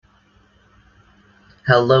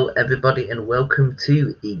Hello, everybody, and welcome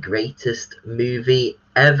to the greatest movie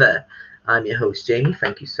ever. I'm your host, Jamie.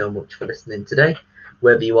 Thank you so much for listening today.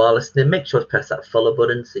 Wherever you are listening, make sure to press that follow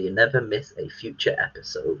button so you never miss a future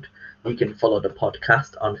episode. You can follow the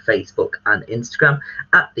podcast on Facebook and Instagram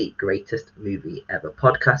at the Greatest Movie Ever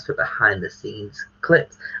podcast for behind the scenes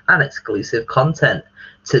clips and exclusive content.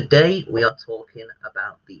 Today, we are talking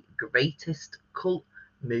about the greatest cult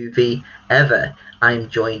movie ever. I'm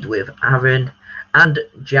joined with Aaron and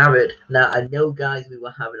Jarad. Now, I know, guys, we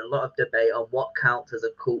were having a lot of debate on what counts as a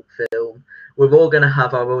cult film. We're all going to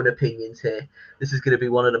have our own opinions here. This is going to be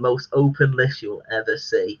one of the most open lists you'll ever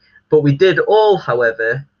see. But we did all,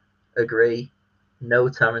 however, agree no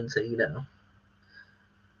Tarantino.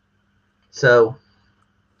 So,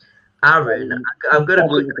 Aaron, I'm going to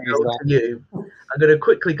quickly go to you. I'm going to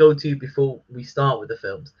quickly go to you before we start with the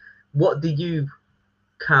films. What do you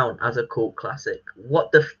count as a cult classic?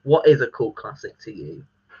 What is a cult classic to you?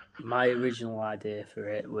 My original idea for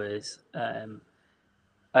it was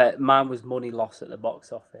mine was money lost at the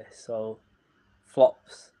box office. So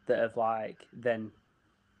flops that have then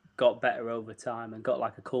got better over time and got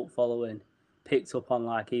like a cult following, picked up on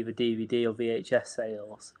like either DVD or VHS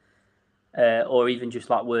sales, or even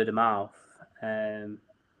just like word of mouth, and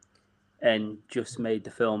just made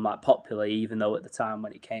the film like popular, even though at the time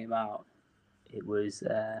when it came out, it was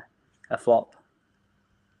a flop.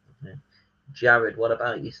 Okay. Jarad, what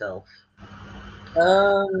about yourself?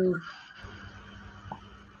 I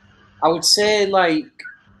would say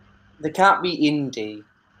they can't be indie.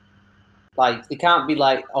 They can't be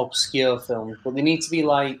obscure films, but they need to be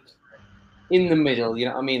in the middle. You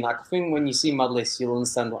know what I mean? I think when you see my list, you'll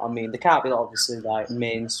understand what I mean. They can't be obviously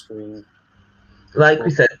mainstream. Like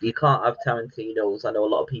we said, you can't have Tarantino's. I know a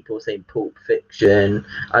lot of people are saying Pulp Fiction.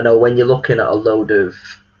 I know when you're looking at a load of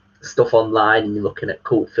stuff online and you're looking at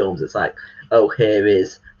cult films, it's like, oh, here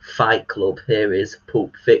is Fight Club, here is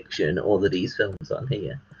Pulp Fiction, all of these films on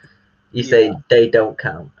here. You say they don't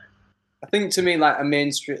count. I think to me, a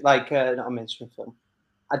mainstream, not a mainstream film.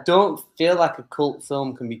 I don't feel like a cult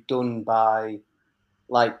film can be done by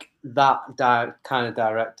that kind of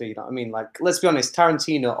director. You know what I mean? Let's be honest,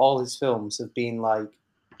 Tarantino, all his films have been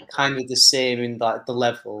kind of the same in the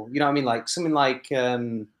level. You know what I mean? Something like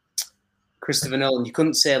Christopher Nolan. You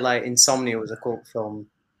couldn't say Insomnia was a cult film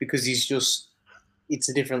because it's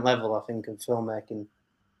a different level, I think, of filmmaking.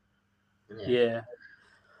 Yeah.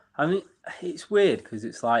 I mean, it's weird because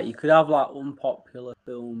it's like you could have unpopular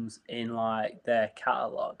films in their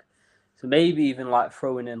catalogue. So maybe even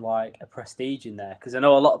throwing in a Prestige in there, because I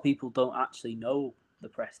know a lot of people don't actually know the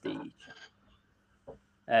Prestige.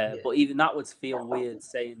 But even that would feel weird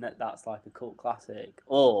saying that that's a cult classic.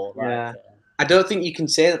 Or I don't think you can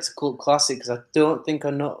say that's a cult classic because I don't think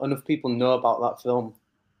enough people know about that film.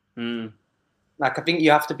 I think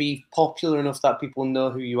you have to be popular enough that people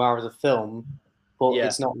know who you are as a film, but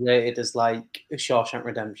it's not rated as a Shawshank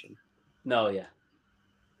Redemption. No, yeah.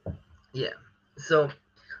 Yeah. So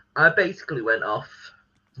I basically went off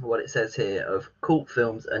what it says here of cult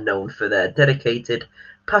films are known for their dedicated,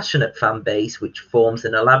 passionate fan base, which forms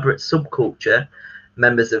an elaborate subculture,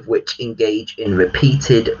 members of which engage in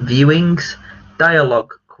repeated viewings,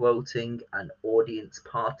 dialogue quoting, and audience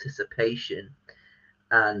participation.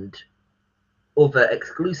 And other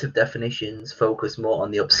exclusive definitions focus more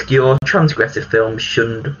on the obscure, transgressive films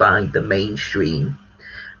shunned by the mainstream.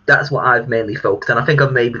 That's what I've mainly focused on. I think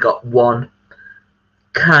I've maybe got one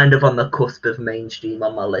kind of on the cusp of mainstream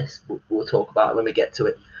on my list, but we'll talk about it when we get to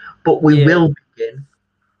it. But we will begin.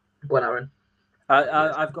 Go on, Aaron.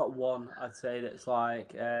 I've got one, I'd say, that's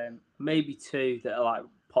maybe two that are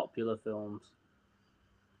popular films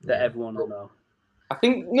that everyone will know. I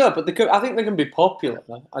think but I think they can be popular.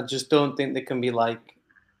 I just don't think they can be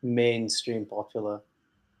mainstream popular.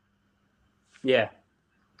 Yeah.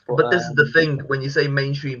 But this is the thing, when you say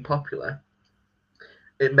mainstream popular,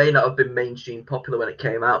 it may not have been mainstream popular when it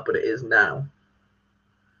came out, but it is now.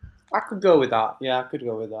 I could go with that. Yeah, I could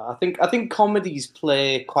go with that. I think comedies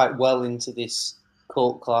play quite well into this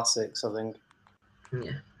cult classics, I think.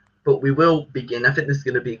 Yeah. But we will begin. I think this is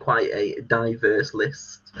going to be quite a diverse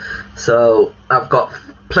list. So I've got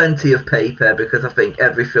plenty of paper because I think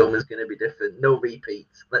every film is going to be different. No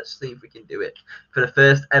repeats. Let's see if we can do it. For the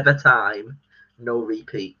first ever time, no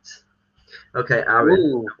repeats. Okay, Aaron.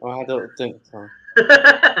 Ooh, I don't think so.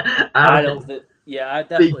 I don't think. Yeah, I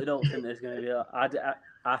definitely don't think there's going to be.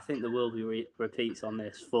 I think there will be repeats on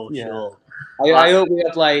this for sure. I hope we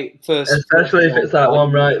have first. Especially if it's that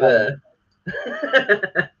one right there.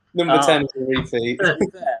 Number 10 is a repeat.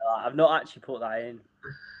 I've not actually put that in.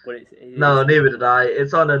 but it is. No, neither did I.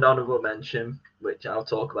 It's on an honourable mention, which I'll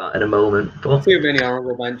talk about in a moment. But Too many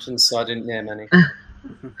honourable mentions, so I didn't name any.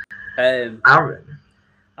 Aaron,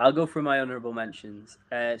 I'll go through my honourable mentions.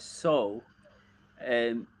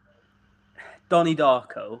 Donnie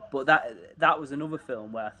Darko, but that was another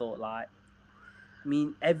film where I thought, like, I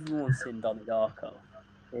mean, everyone's seen Donnie Darko.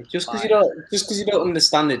 Just because you don't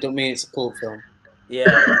understand it, don't mean it's a cult film.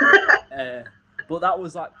 Yeah. But that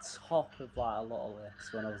was like top of like a lot of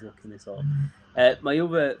lists when I was looking this up. My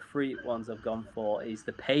other three ones I've gone for is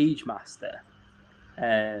The Page Master.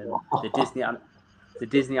 The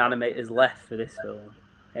Disney animators left for this film,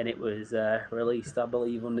 and it was released, I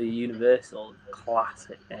believe, under Universal.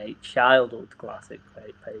 Classic, a childhood classic.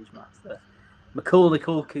 Page Master. Macaulay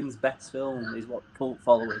Culkin's best film is what cult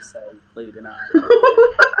followers say, including I.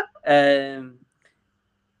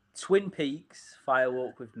 Twin Peaks, Fire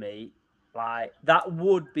Walk with Me, like that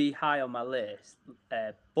would be high on my list,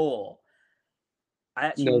 but I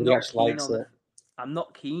actually I'm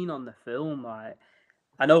not keen on the film. Like,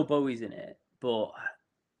 I know Bowie's in it, but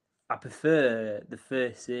I prefer the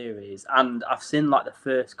first series, and I've seen like the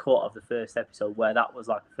first cut of the first episode where that was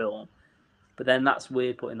like a film. But then that's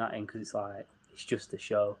weird putting that in because it's just a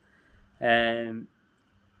show. And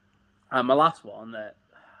my last one that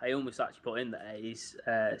I almost actually put in there is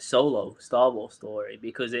Solo, Star Wars story,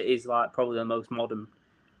 because it is like probably the most modern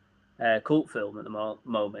cult film at the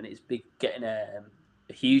moment. It's getting a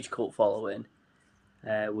huge cult following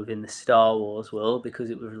within the Star Wars world because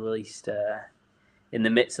it was released in the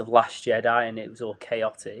midst of Last Jedi, and it was all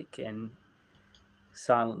chaotic and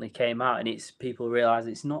silently came out, and people realize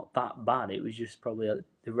it's not that bad. It was just probably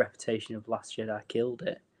the reputation of Last Jedi killed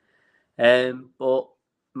it. But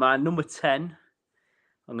my number 10,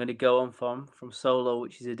 I'm going to go on from Solo,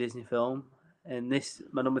 which is a Disney film, and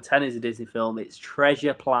my number 10 is a Disney film. It's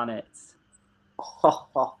Treasure Planet.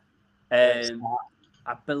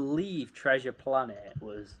 I believe Treasure Planet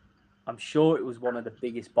I'm sure it was one of the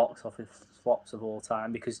biggest box office flops of all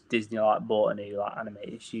time because Disney bought a new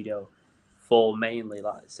animated studio for mainly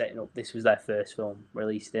setting up. This was their first film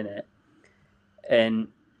released in it, and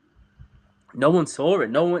no one saw it.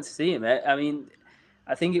 No one went to see him. I mean,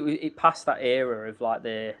 I think it passed that era of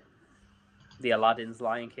the Aladdin's,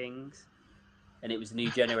 Lion Kings, and it was a new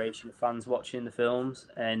generation of fans watching the films.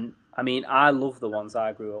 And I mean, I love the ones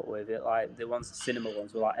I grew up with. The cinema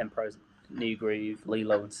ones were like Emperor's New Groove,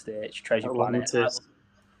 Lilo and Stitch, Treasure Planet.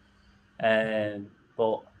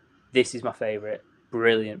 But this is my favourite.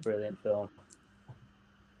 Brilliant film.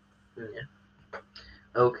 Yeah.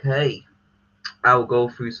 Okay. I'll go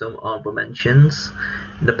through some honorable mentions.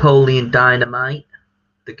 Napoleon Dynamite,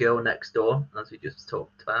 The Girl Next Door, as we just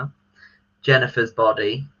talked about, Jennifer's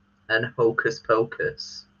Body, and Hocus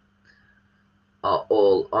Pocus are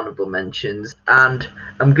all honorable mentions. And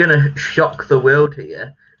I'm going to shock the world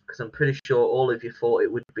here because I'm pretty sure all of you thought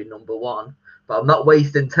it would be number one. But I'm not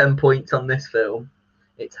wasting 10 points on this film.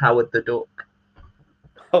 It's Howard the Duck.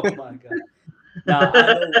 Oh my God. Now,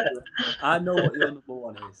 I know what your number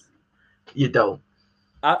one is. You don't.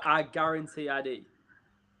 I guarantee I do.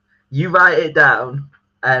 You write it down,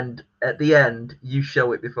 and at the end, you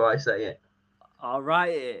show it before I say it. I'll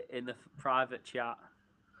write it in the private chat.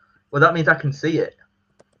 Well, that means I can see it.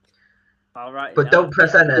 I'll write it but down. Don't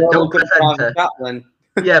press enter. Don't press enter. Chat, then.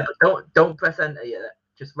 Yeah, but don't press enter yet.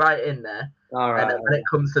 Just write it in there. All right. And then when it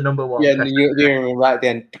comes to number one, yeah, you're right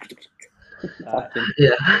then.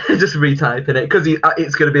 Yeah, just retyping it because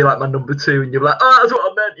it's going to be like my number 2, and you're like, oh, that's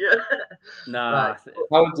what I meant. Yeah. Nah. Right.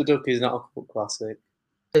 Howard the Duck is not a cult classic.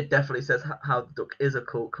 It definitely says Howard the Duck is a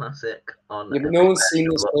cult classic. Yeah, but no one's seen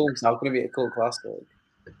this film, so how can it be a cult classic?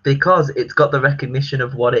 Because it's got the recognition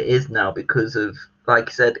of what it is now because of, like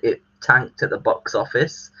I said, it tanked at the box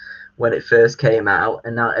office when it first came out,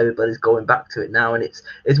 and now everybody's going back to it now, and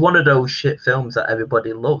it's one of those shit films that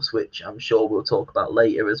everybody loves, which I'm sure we'll talk about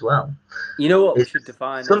later as well. You know what we should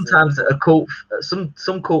define? Sometimes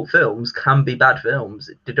some cult films can be bad films.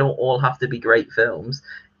 They don't all have to be great films.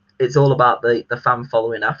 It's all about the fan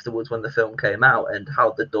following afterwards when the film came out, and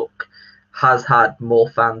how the Duck has had more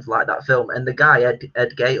fans like that film. And the guy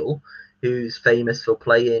Ed Gale, who's famous for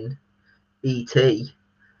playing E.T.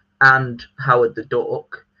 and Howard the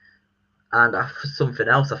Duck, and something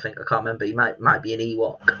else, I think, I can't remember. He might be an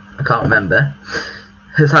Ewok. I can't remember.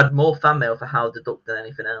 Has had more fan mail for Howard the Duck than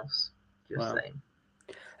anything else. Just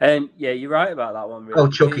saying. Yeah, you're right about that one. Really, oh,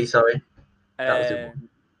 Chucky, sorry. That was it.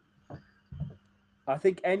 I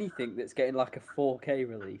think anything that's getting like a 4K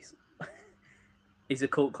release is a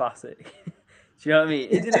cult classic. Do you know what I mean?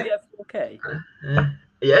 Isn't it get 4K?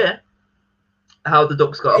 Yeah. How the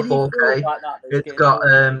Duck's got a Any film 4K. like that that's It's getting got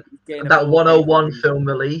getting a that 4K 101 release. film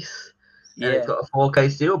release, and it's Yeah. got a 4K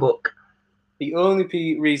steelbook. The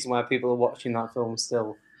only reason why people are watching that film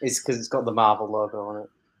still is because it's got the Marvel logo on it.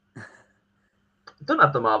 It doesn't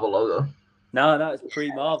have the Marvel logo. No, it's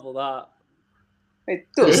pre-Marvel, that. It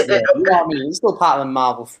does, yeah. You know what I mean? It's still part of the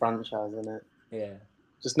Marvel franchise, isn't it? Yeah.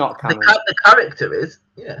 Just not canon. The character is,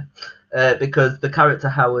 yeah. Because the character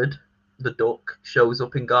Howard, the Duck, shows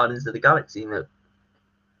up in Guardians of the Galaxy,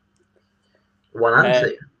 one and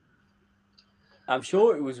two. I'm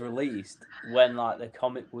sure it was released when like the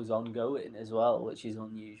comic was ongoing as well, which is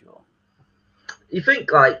unusual. You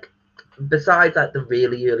think, like, besides like the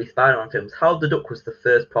really early Spider-Man films, Howard the Duck was the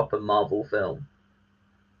first proper Marvel film,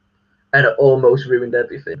 and it almost ruined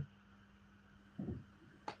everything.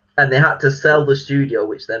 And they had to sell the studio,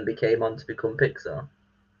 which then became on to become Pixar.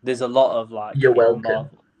 There's a lot of like You're welcome.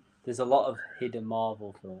 There's a lot of hidden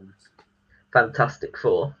Marvel films. Fantastic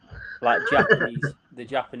Four. Like the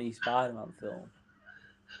Japanese Spider-Man film.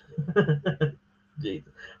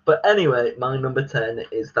 Jesus. But anyway, my number 10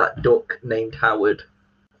 is that duck named Howard.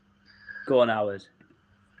 Go on, Howard.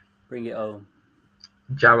 Bring it home.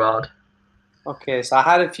 Jarad. Okay, so I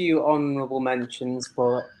had a few honourable mentions,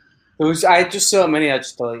 but I had just so many, I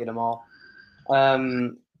just deleted them all.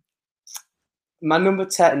 My number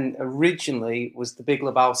 10 originally was The Big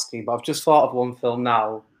Lebowski, but I've just thought of one film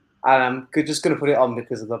now, and I'm just going to put it on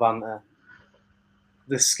because of the banter.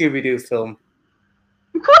 The Scooby-Doo film.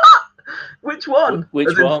 Which one?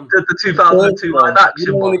 Which one? The 2002 live action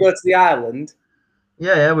You one. want to go to the island?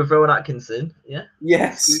 Yeah, with Rowan Atkinson. Yeah.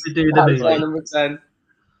 Yes. Scooby-Doo the movie. My number 10.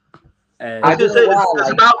 I was going to say, there's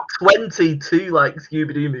about 22 like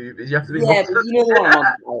Scooby-Doo movies. You have to be but you know the one I'm on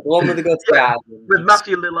about, the one where they go to the island. With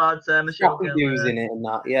Matthew Lillard, Michelle Gellar in it and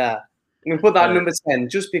that, yeah. I'm going to put that at number 10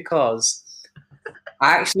 just because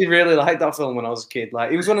I actually really liked that film when I was a kid.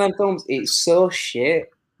 Like, it was one of them films, it's so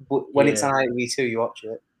shit, but when it's on ITV2, you watch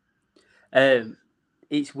it.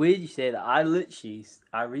 It's weird you say that. I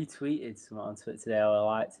retweeted someone on Twitter today how I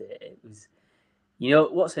liked it. It was, you know,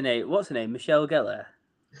 what's her name? Michelle Gellar.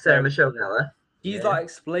 Sarah Michelle Gellar. She's like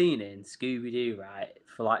explaining Scooby-Doo, right,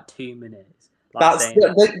 for like 2 minutes.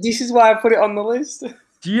 This is why I put it on the list.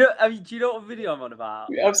 Do you know what video I'm on about?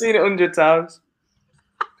 I've seen it 100 times.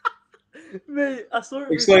 Mate, I saw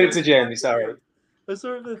it. Explain it to Jamie, sorry. I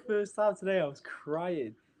saw it for the first time today. I was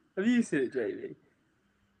crying. Have you seen it, Jamie?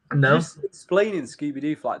 No. Just explaining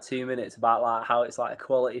Scooby-Doo for like 2 minutes about like how it's like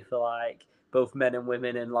equality for like both men and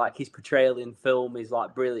women, and like his portrayal in film is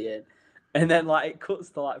like brilliant. And then like it cuts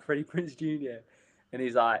to like Freddie Prinze Jr. and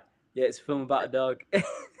he's like, "Yeah, it's a film about a dog."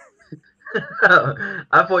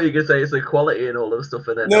 I thought you could say it's equality and all that stuff.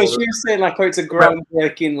 And then no, she was saying like, oh, it's a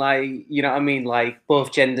groundbreaking, like, you know what I mean, like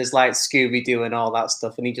both genders like Scooby-Doo and all that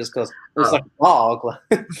stuff, and he just goes, "It's like a dog."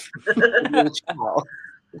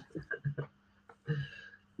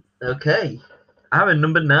 Okay, Aaron,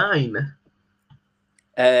 number 9.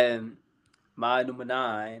 My number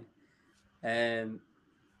 9,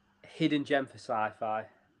 hidden gem for sci-fi.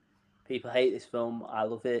 People hate this film. I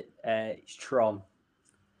love it. It's Tron.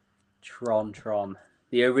 Tron.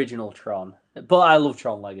 The original Tron. But I love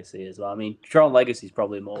Tron Legacy as well. I mean, Tron Legacy is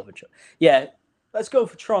probably more of a... Yeah, let's go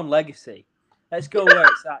for Tron Legacy. Let's go where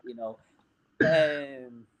it's at, you know.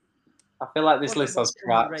 I feel like this list has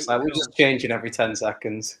cracks. Like, we're just changing every 10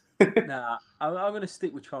 seconds. Nah, I'm going to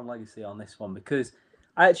stick with Tron Legacy on this one because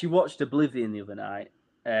I actually watched Oblivion the other night.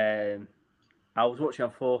 I was watching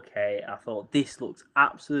on 4K. I thought, this looks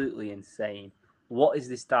absolutely insane. What has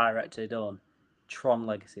this director done? Tron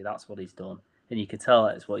Legacy, that's what he's done. And you can tell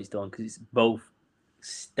that's what he's done because it's both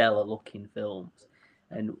stellar-looking films.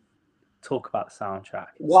 And talk about the soundtrack.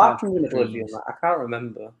 What happened in Oblivion? I can't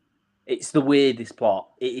remember. It's the weirdest plot.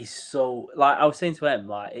 It is so... Like, I was saying to him,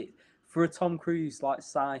 like, for a Tom Cruise, like,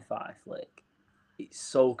 sci-fi flick, it's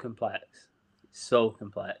so complex. It's so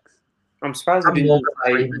complex. I'm surprised they didn't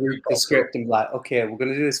read the script and be like, okay, we're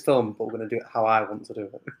going to do this film, but we're going to do it how I want to do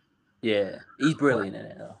it. Yeah, he's brilliant in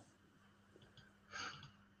it, though.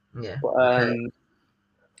 Yeah. But,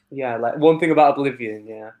 yeah, like, one thing about Oblivion,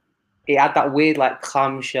 yeah, it had that weird, like,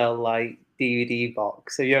 clamshell, like, DVD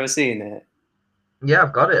box. Have you ever seen it? Yeah,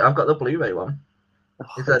 I've got it. I've got the Blu-ray one.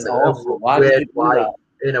 It's awful. Why did you do that?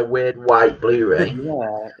 In a weird white Blu-ray.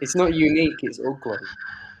 Yeah, it's not unique, it's ugly.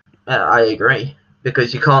 I agree.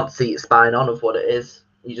 Because you can't see it spine on of what it is.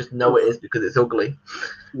 You just know it is because it's ugly.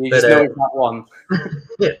 You just know it's that one.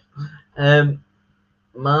 Yeah.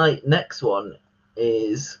 My next one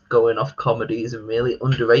is going off comedies and really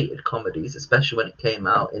underrated comedies, especially when it came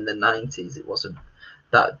out in the 90s. It wasn't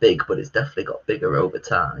that big, but it's definitely got bigger over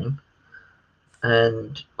time.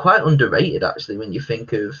 and quite underrated actually when you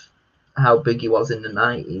think of how big he was in the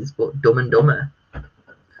 90s. But Dumb and Dumber.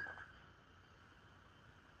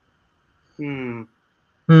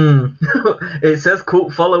 It says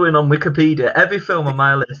cult following on Wikipedia. Every film on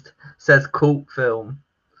my list says cult film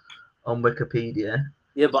on Wikipedia.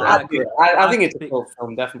 Yeah, but So, I think it's a cult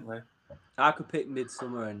film, definitely. I could pick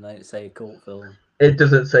Midsummer and like say a cult film. it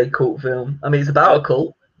doesn't say cult film. I mean, it's about a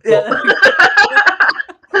cult. Yeah.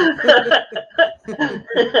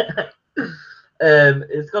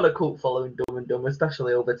 It's got a cult following, Dumb and Dumber,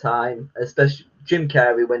 especially over time. Especially Jim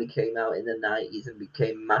Carrey when he came out in the 90s and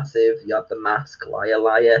became massive. You had The Mask, Liar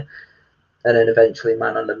Liar, and then eventually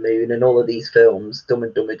Man on the Moon, and all of these films. Dumb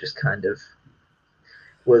and Dumber just kind of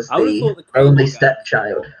was the only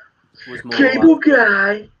stepchild. Cable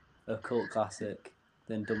Guy, a cult classic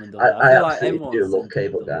than Dumb and Dumber. I absolutely do love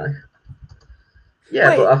Cable Guy. Yeah,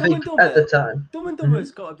 wait, but I think at the time, Dumb and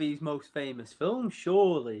Dumber's got to be his most famous film,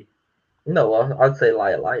 surely. No, I'd say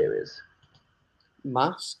Liar Liar is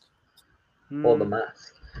Mask or The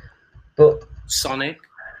Mask, but Sonic.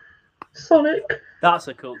 That's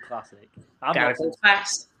a cult classic. Gotta go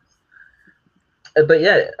fast. But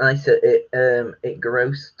yeah, I said it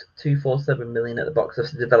grossed 247 million at the box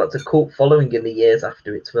office. It developed a cult following in the years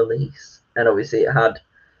after its release, and obviously it had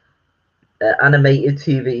an animated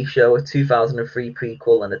TV show, a 2003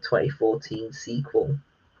 prequel, and a 2014 sequel.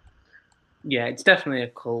 Yeah, it's definitely a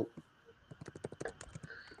cult.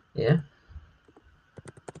 Yeah.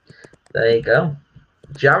 There you go.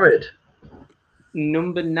 Jarad.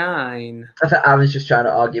 Number 9. I think Aaron's just trying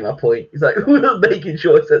to argue my point. He's like, making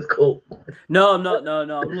sure it says cult. No, I'm not. No,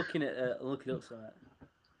 I'm looking at looking up something.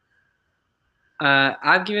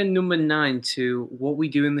 I've given number 9 to What We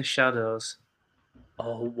Do in the Shadows.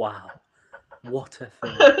 Oh wow, what a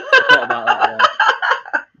film! I forgot about that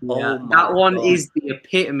one. Yeah, that one is the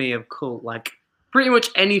epitome of cult. Like pretty much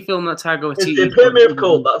any film that Taika Waititi. It's the epitome of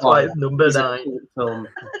cult. That's why it's number 9. Film.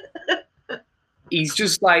 He's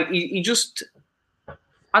just like he just.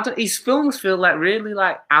 His films feel like really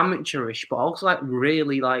like amateurish, but also like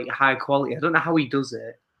really like high quality. I don't know how he does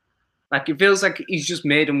it. Like it feels like he's just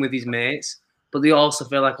made them with his mates, but they also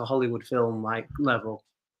feel like a Hollywood film like level.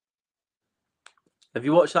 Have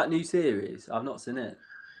you watched that new series? I've not seen it.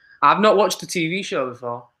 I've not watched the TV show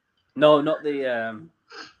before. No, not the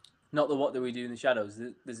What Do We Do in the Shadows.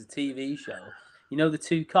 There's a TV show. You know the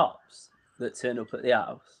 2 cops that turn up at the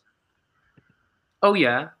house? Oh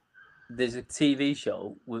yeah. There's a TV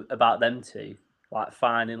show about them 2, like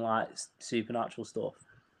finding like supernatural stuff.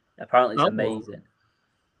 Apparently it's amazing.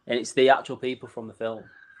 And it's the actual people from the film.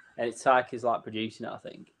 And it's Taika's like producing it, I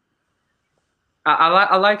think.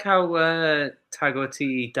 I like how Taika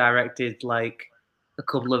Waititi directed like a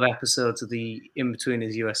couple of episodes of the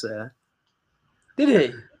In-Betweeners USA. Did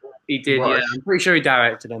he? He did, yeah. I'm pretty sure he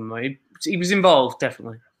directed them. He was involved,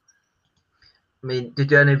 definitely. I mean,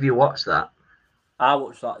 did any of you watch that? I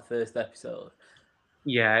watched like the first episode.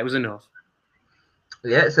 Yeah, it was enough.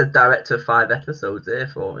 Yeah, it said director of 5 episodes here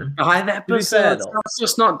for him. 5 episodes? That's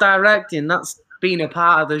just not directing. That's being a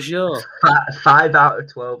part of the show. 5 out of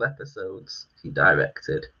 12 episodes he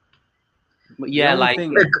directed. But yeah, like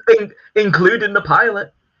including the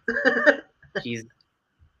pilot. Jeez.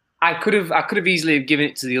 I could have easily given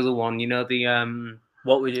it to the other one. You know the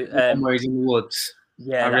What We Do where he's in the woods.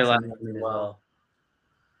 Yeah, I really like that as well.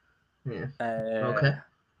 Yeah. Okay.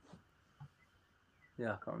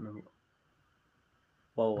 Yeah, I can't remember.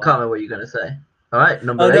 Can't remember what you're going to say. All right,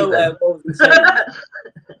 number 8 then. What was I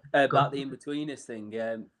saying about the In-Betweeners thing?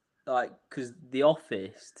 Like, because The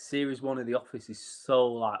Office, series 1 of The Office is so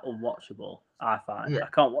like unwatchable. I find I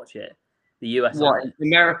can't watch it. The US. What?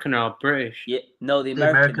 American or British? Yeah, no, the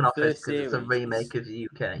American Office because it's a remake of the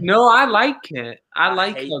UK. No, I like it. I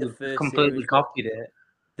like hate how the they first completely series. copied it.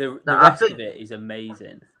 The rest of it is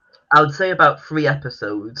amazing. I would say about 3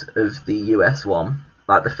 episodes of the US one.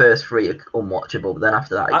 Like the first 3 are unwatchable, but then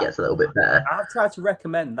after that it gets a little bit better. I've tried to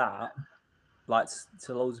recommend that, like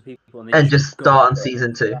to loads of people, and just start on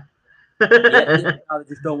season 2. They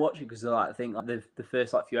just don't watch it because they're like, I think like the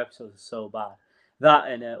first like few episodes are so bad. That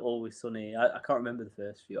and Always Sunny. I can't remember the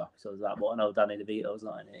first few episodes of that, but I know Danny DeVito's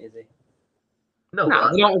not in it, is he? No,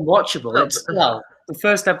 they're not unwatchable. The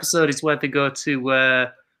first episode is where they go to.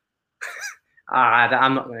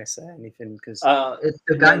 I'm not going to say anything because it's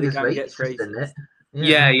the gang is racist, isn't it?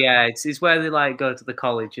 Yeah. It's where they like go to the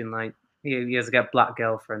college and like he has a black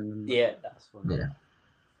girlfriend. And... Yeah, that's funny. Yeah.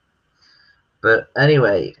 But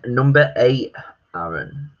anyway, number 8,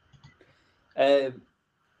 Aaron.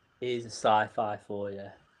 Here's a sci-fi for you.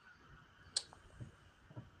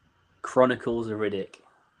 Chronicles of Riddick.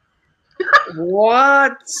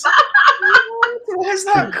 What? Where's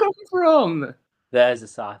that come from? There's a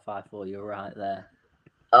sci-fi for you right there.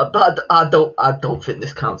 But I don't think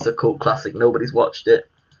this counts as a cult classic. Nobody's watched it.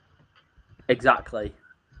 Exactly.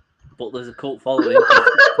 But there's a cult following.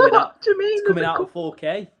 It's coming out, What do you mean? it's coming out in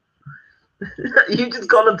 4K. You just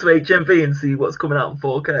gone onto HMV and see what's coming out in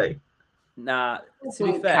 4K. Nah, to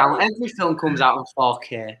be fair, every film comes out in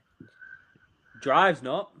 4K. Drive's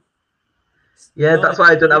not. Yeah, that's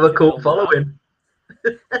why I don't have a cult following.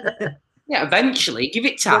 Yeah, eventually, give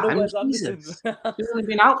it time. Jesus. It's only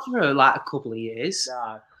been out for like a couple of years.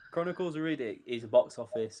 Nah, Chronicles of Riddick is a box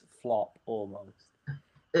office flop almost.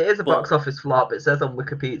 It is a box office flop. It says on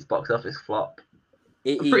Wikipedia it's box office flop.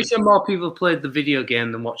 I'm pretty sure more people played the video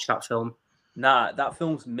game than watched that film. Nah, that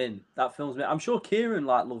film's mint. I'm sure Kieran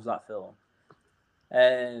loves that film.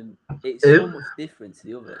 It's so much different to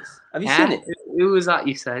the others. Have you seen it? Who was that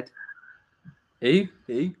you said? Who?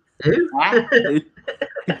 Who?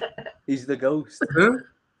 He's the ghost. Who?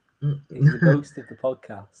 He's the ghost of the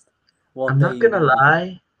podcast. I'm not going to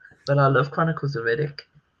lie, but I love Chronicles of Riddick.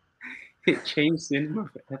 It changed cinema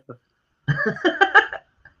forever.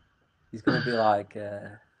 He's going to be like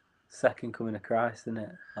second coming of Christ, isn't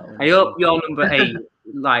it? I hope your number 8,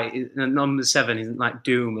 like number 7, isn't like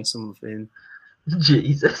Doom or something.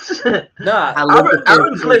 Jesus. Nah,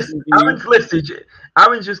 Aaron's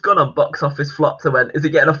just gone on box office flops and went, is it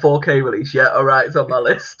getting a 4K release yet? All right, it's on my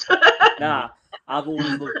list. Nah, I've always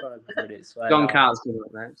loved Chronicles of Riddick. So John Carter's coming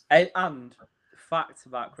up next. And fact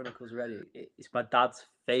about Chronicles of Riddick, it's my dad's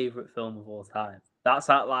favourite film of all time. That's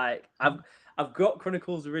like I've got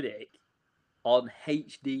Chronicles of Riddick on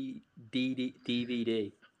HD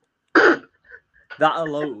DVD. That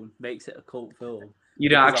alone makes it a cult film. You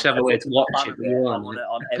don't actually have a way to watch it. I want it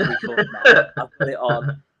on every film now. I've got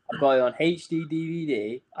it on HD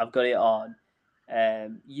DVD. I've got it on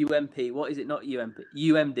UMP. What is it? Not UMP.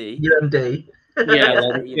 UMD. UMD.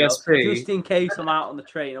 Yeah, PSP. Just in case I'm out on the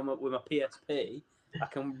train with my PSP, I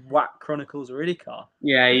can whack Chronicles of Riddick on.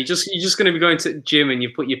 Yeah, you're just going to be going to the gym and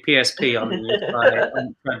you put your PSP on and you play it on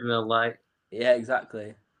the treadmill, like. Yeah,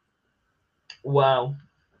 exactly. Wow.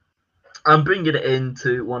 I'm bringing it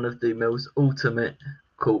into one of the most ultimate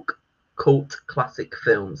cult classic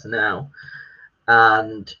films now.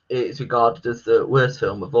 And it's regarded as the worst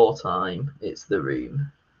film of all time. It's The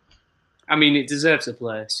Room. I mean, it deserves a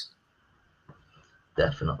place.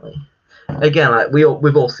 Definitely. Again, like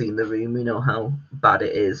we've all seen The Room. We know how bad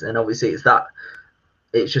it is. And obviously it's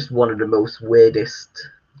just one of the most weirdest,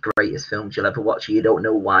 greatest films you'll ever watch. You don't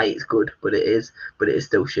know why it's good, but it is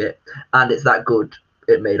still shit. And it's that good.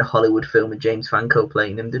 It made a Hollywood film with James Franco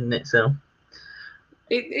playing him, didn't it? So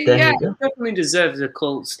it definitely deserves a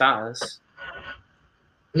cult status.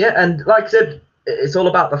 Yeah, and like I said, it's all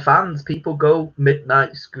about the fans. People go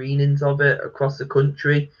midnight screenings of it across the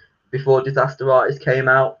country. Before Disaster Artist came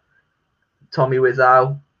out, Tommy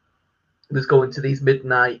Wiseau was going to these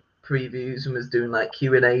midnight previews and was doing like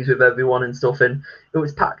Q&As with everyone and stuff, and it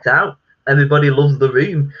was packed out. Everybody loves The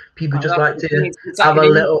Room. People just like to have a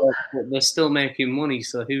little. But they're still making money,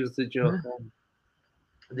 so who's the joke?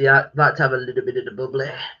 They like to have a little bit of the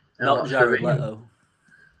bubbly. Not Jared Leto.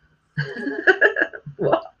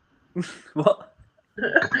 What? What?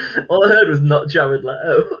 All I heard was not Jared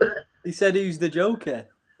Leto. He said who's the Joker.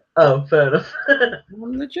 Oh, fair enough.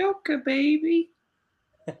 I'm the Joker, baby.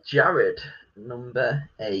 Jared, number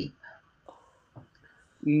 8.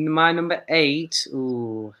 My number 8.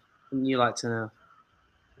 Ooh. Wouldn't you like to know?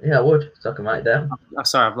 Yeah, I would. So I can write it down. Oh,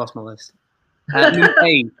 sorry, I've lost my list. Number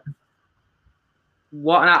 8.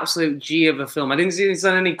 What an absolute G of a film. I didn't see it's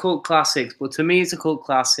on any cult classics, but to me it's a cult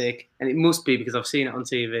classic, and it must be because I've seen it on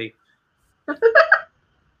TV.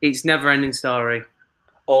 It's Never Ending Story.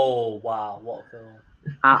 Oh, wow. What a film.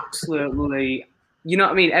 Absolutely. You know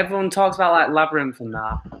what I mean? Everyone talks about like Labyrinth and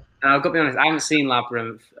that. And I've got to be honest, I haven't seen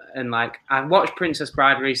Labyrinth. And like, I watched Princess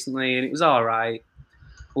Bride recently, and it was all right.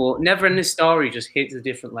 But Never Ending Story just hits a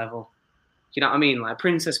different level. Do you know what I mean? Like,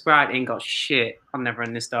 Princess Bride ain't got shit on Never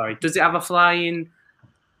Ending Story. Does it have a flying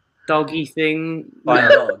doggy thing? Flying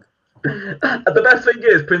dog. The best thing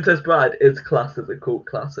is, Princess Bride is classed as a cult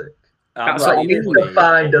classic. That's like, what I mean. it's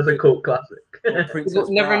defined as a cult classic.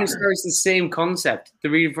 Never Ending Story is the same concept.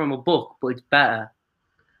 They're reading from a book, but it's better.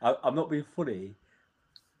 I'm not being funny,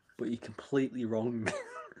 but you're completely wrong.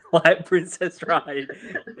 Like, Princess Bride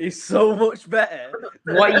is so much better.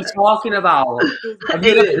 What are you talking about?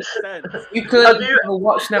 You could have you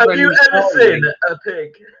ever seen a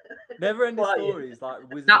pig? Never Ending Story is like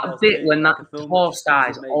that bit when that horse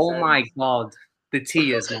dies. Oh my god, the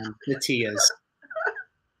tears, man, the tears.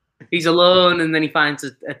 He's alone, and then he finds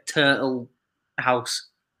a turtle house.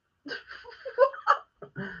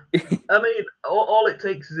 I mean, all it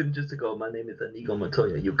takes is him just to go, my name is Inigo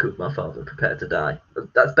Montoya, you killed my father, prepare to die.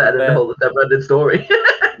 That's better than the whole never-ending story.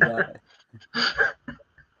 Yeah.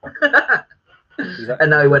 Exactly. And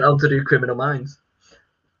now he went on to do Criminal Minds.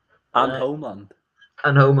 And Homeland.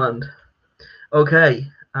 And Homeland. Okay,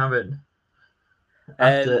 Aaron.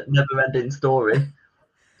 After never-ending story.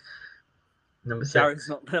 Number 6. Jared's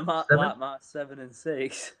not going to like my 7 and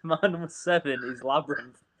 6. My number 7 is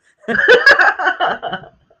Labyrinth.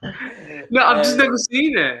 No, I've just never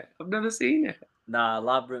seen it. I've never seen it. Nah,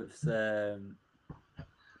 Labyrinth's...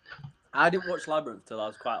 I didn't watch Labyrinth till I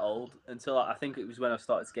was quite old. Until I think it was when I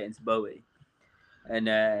started to get into Bowie. And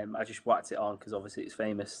I just whacked it on because obviously it's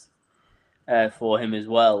famous for him as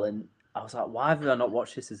well. And I was like, why have I not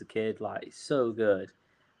watched this as a kid? Like, it's so good.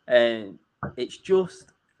 And it's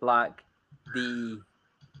just like the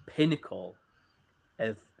pinnacle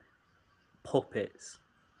of puppets.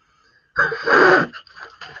 Say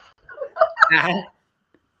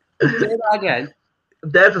that again.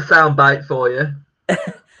 There's a soundbite for you.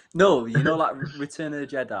 No, you know, like Return of the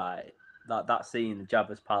Jedi, that scene,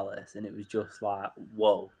 Jabba's palace, and it was just like,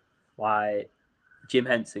 whoa, like Jim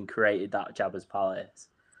Henson created that Jabba's palace,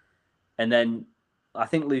 and then I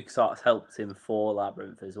think LucasArts helped him for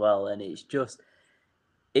Labyrinth as well, and it's just,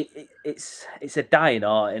 it's a dying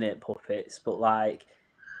art, innit, puppets, but like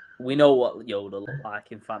we know what Yoda looked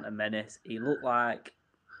like in Phantom Menace. He looked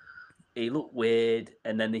weird,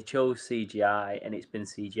 and then they chose CGI, and it's been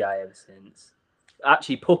CGI ever since.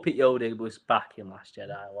 Actually, Puppet Yoda was back in Last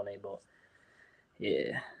Jedi, wasn't he? But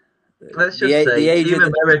yeah, Let's just say Team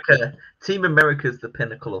America's the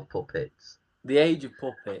pinnacle of puppets. The age of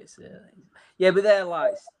puppets, yeah, but they're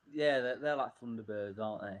like Thunderbirds,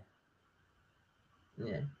 aren't they?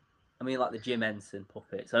 Yeah. I mean, like the Jim Henson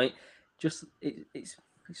puppets. I mean, just it's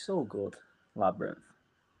so good, Labyrinth.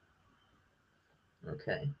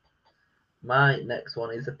 Okay. My next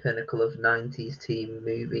one is a pinnacle of 90s teen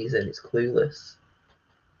movies, and it's Clueless.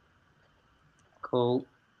 Cool.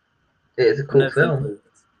 It is a cool film.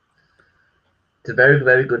 It's a very,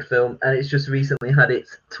 very good film, and it's just recently had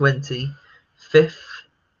its 25th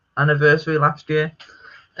anniversary last year.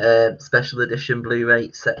 Special edition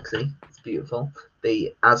Blu-ray, sexy. It's beautiful.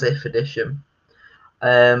 The As If edition.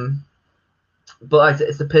 But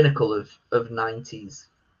it's the pinnacle of 90s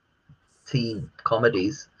teen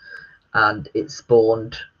comedies, and it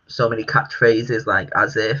spawned so many catchphrases like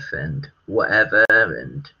as if and whatever,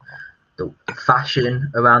 and the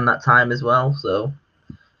fashion around that time as well. So,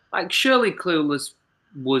 like, surely Clueless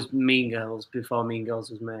was Mean Girls before Mean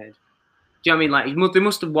Girls was made. Do you know what I mean? Like, they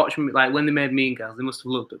must have watched, like, when they made Mean Girls, they must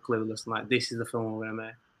have looked at Clueless and like, this is the film we're gonna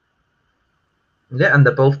make. yeah, and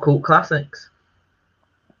they're both cult classics.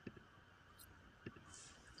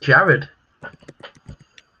 Jarad.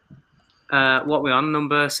 What are we on?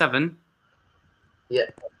 Number 7? Yeah.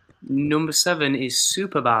 Number 7 is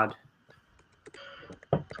Superbad.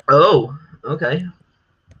 Oh, okay.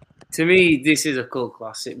 To me, this is a cult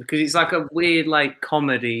classic because it's like a weird, like,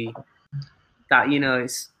 comedy that, you know,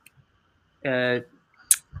 it's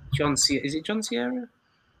John Cena. Is it John Cena?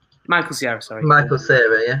 Michael Cera, sorry. Michael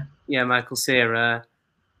Cera, yeah. Yeah, Michael Cera.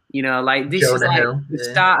 You know, like, this Jonah is like Hill, the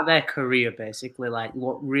start of their career, basically. Like,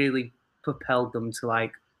 what really propelled them to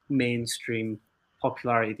like mainstream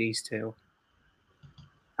popularity. These two,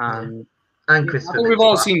 and Christopher. I think we've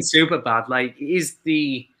all seen Superbad. Like, it's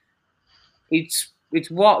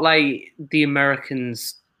what like the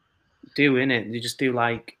Americans do, innit? They just do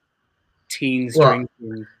like teens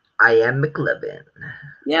drinking. I Am McLovin.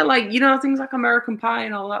 Yeah, like, you know, things like American Pie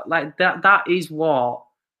and all that. Like that is what,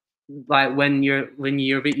 like, when you're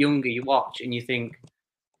a bit younger, you watch and you think,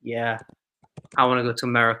 yeah, I want to go to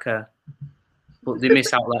America, but they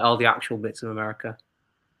miss out like all the actual bits of America.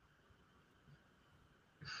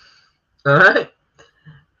 All right,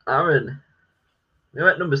 Aaron, you're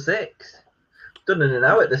at number 6. Done in and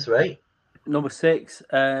out at this rate. Number 6,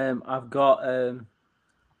 I've got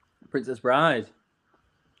Princess Bride.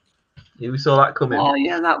 You saw that coming. Oh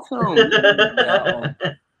yeah, that film. That one.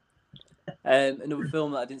 Another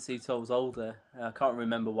film that I didn't see till I was older. I can't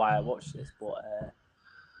remember why I watched this, but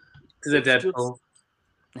because of Deadpool.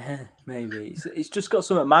 Maybe it's just got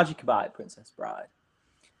something magic about it, Princess Bride.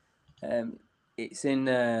 It's in.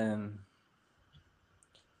 It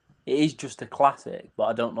is just a classic, but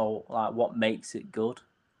I don't know like what makes it good.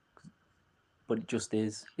 But it just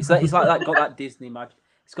is. It's like that got that Disney magic.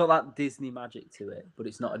 It's got that Disney magic to it, but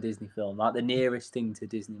it's not a Disney film. Like the nearest thing to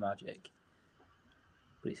Disney magic,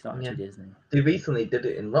 but it's not actually Disney. They recently did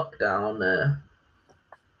it in lockdown.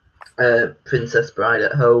 Princess Bride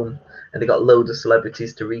at Home, and they got loads of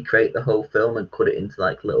celebrities to recreate the whole film and cut it into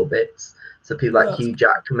like little bits. So people like Hugh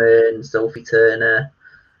Jackman, Sophie Turner.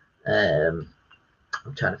 I'm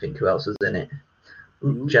trying to think who else was in it.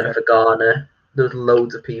 Jennifer Garner. There was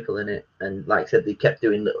loads of people in it, and like I said, they kept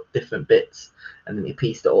doing little different bits, and then they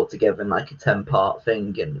pieced it all together in like a 10-part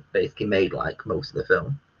thing, and basically made like most of the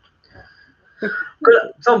film.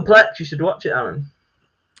 It's on Plex. You should watch it, Aaron.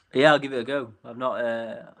 Yeah, I'll give it a go. I've not.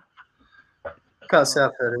 Can't say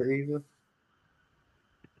I've heard of it either.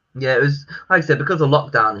 Yeah, it was like I said, because of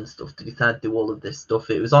lockdown and stuff. They decided to do all of this stuff.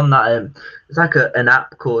 It was on that. It's like an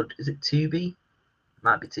app called. Is it Tubi?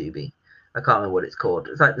 Might be Tubi. I can't remember what it's called.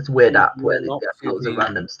 It's like this weird app where they get loads of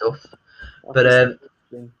random stuff. But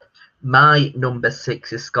my number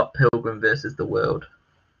 6 is Scott Pilgrim versus the World.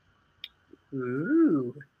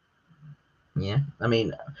 Ooh. Yeah, I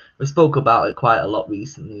mean, we spoke about it quite a lot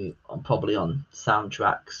recently, probably on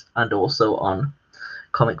soundtracks and also on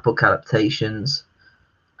comic book adaptations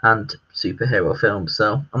and superhero films.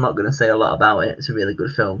 So I'm not going to say a lot about it. It's a really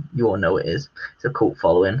good film. You all know it is. It's a cult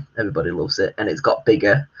following. Everybody loves it, and it's got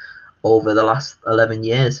bigger over the last 11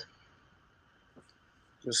 years.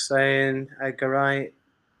 Just saying, Edgar Wright.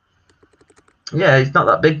 Yeah, he's not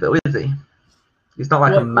that big though, is he? He's not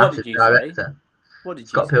like a massive director. What did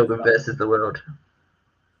Scott Pilgrim versus the World.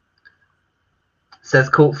 Says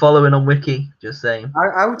cult following on Wiki. Just saying.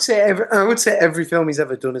 I would say every film he's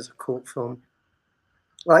ever done is a cult film.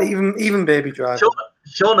 Like even Baby Driver.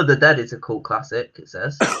 Shaun of the Dead is a cult classic. It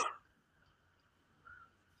says.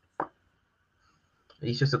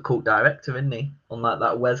 He's just a cult director, isn't he? Unlike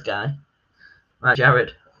that Wes guy. Right,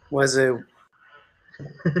 Jarad. Wazoo.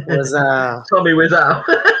 What's up? Tommy Wiseau.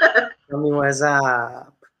 Tommy, what's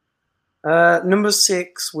up? Number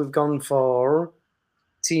 6, we've gone for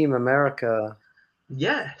Team America.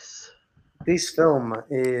 Yes. This film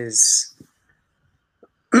is.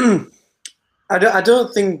 I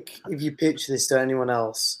don't think if you pitch this to anyone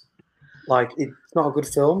else, like it's not a good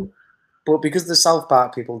film, but because the South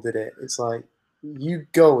Park people did it, it's like you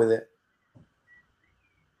go with it.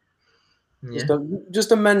 Yeah.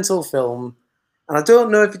 Just a mental film, and I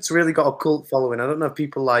don't know if it's really got a cult following. I don't know if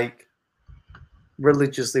people like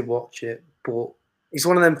religiously watch it, but it's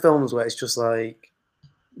one of them films where it's just like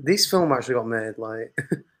this film actually got made. Like,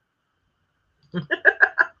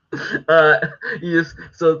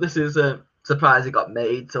 so this is a surprise it got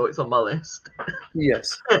made, so it's on my list.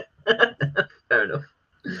 yes, fair enough.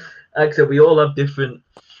 Like I said, we all have different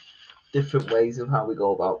ways of how we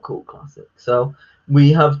go about cult classics. So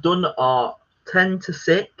we have done our 10 to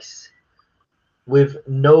 6 with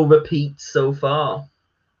no repeats so far.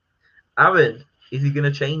 Aaron, is he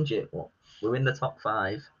going to change it? Well, we're in the top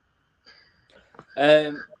 5.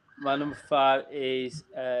 My number 5 is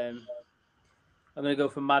I'm going to go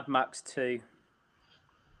for Mad Max 2,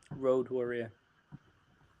 Road Warrior.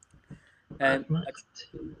 Mad Max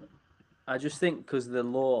 2. I just think because the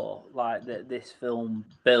lore like that this film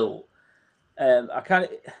built,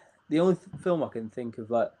 the only film I can think of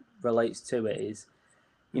that relates to it is,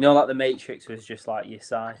 like The Matrix was just like your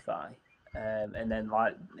sci-fi, and then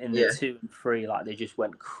like in the 2 and 3, like they just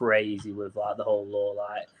went crazy with like the whole lore,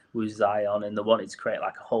 like with Zion, and they wanted to create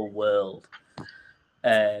like a whole world,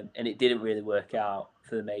 and it didn't really work out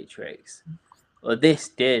for The Matrix. Well, this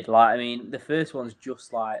did. Like, I mean, the first one's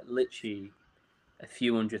just like literally a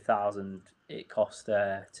few $100,000 it cost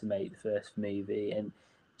to make the first movie, and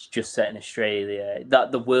it's just set in Australia.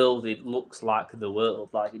 That the world, it looks like the world,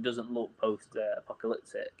 like it doesn't look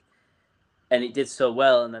post-apocalyptic, and it did so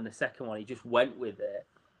well. And then the second one, he just went with it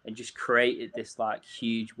and just created this like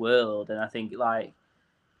huge world. And I think like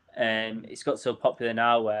it's got so popular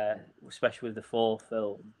now, where especially with the 4th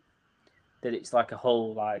film, that it's like a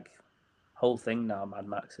whole thing now. Mad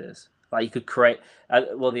Max is. Like you could create,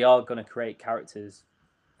 they are going to create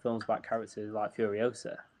films about characters like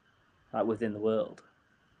Furiosa, like within the world,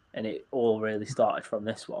 and it all really started from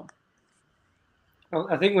this one. Well,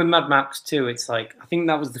 I think with Mad Max 2, it's like I think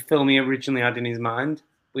that was the film he originally had in his mind.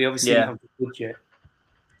 We obviously didn't have the budget.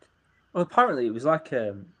 Well, apparently it was like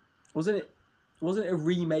wasn't it a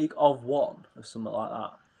remake of one or something like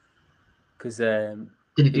that? Because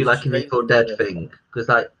did he do like an Evil Dead thing? Because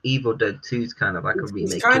like Evil Dead 2 is kind of like a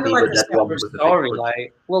remake. It's kind of like a separate with story.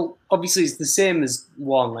 Like, well, obviously it's the same as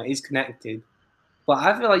 1. Like, it's connected, but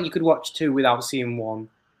I feel like you could watch 2 without seeing 1.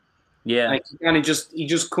 Yeah, like he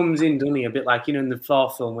just comes in, doesn't he? A bit like in the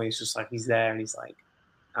 4th film where he's just like he's there and he's like,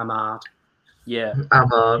 I'm hard. Yeah, I'm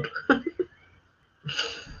hard.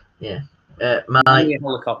 Yeah. My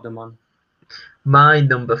helicopter man. My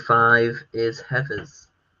number 5 is Heathers.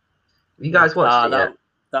 You guys watched it yet?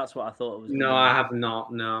 That's what I thought it was. No, I have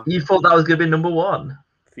not. No. You thought that was going to be number one?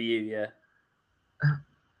 For you, yeah.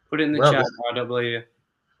 Put it in the Well, chat. I don't believe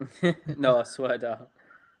you. No, I swear down.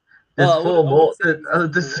 There's Well, I four would more. say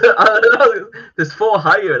There's four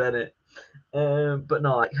higher than it. But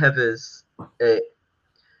no, like Heathers, it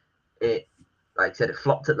like I said, it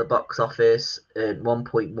flopped at the box office,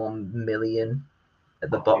 1.1 million at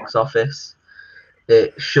the box office.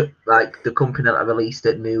 It shut, like the company that released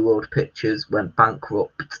it, New World Pictures, went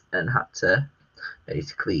bankrupt and had to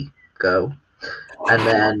basically go. And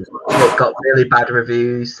then it got really bad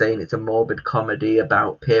reviews, saying it's a morbid comedy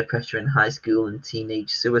about peer pressure in high school and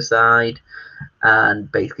teenage suicide,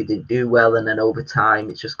 and basically didn't do well. And then over time,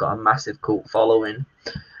 it's just got a massive cult following,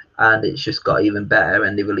 and it's just got even better.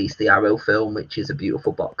 And they released the Arrow film, which is a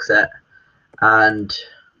beautiful box set, and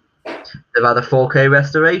they've had a 4K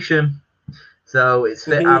restoration. So it's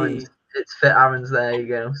fit Aaron's. It's fit Aaron's. There you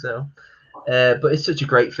go. So, but it's such a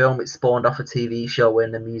great film. It spawned off a TV show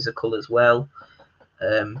and a musical as well.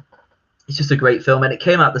 It's just a great film, and it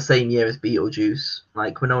came out the same year as Beetlejuice.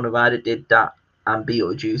 Like Winona Ryder did that and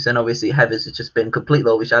Beetlejuice, and obviously Heathers has just been completely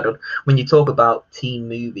overshadowed. When you talk about teen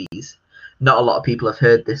movies, not a lot of people have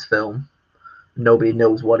heard this film. Nobody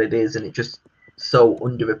knows what it is, and it's just so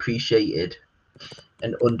underappreciated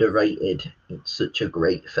and underrated. It's such a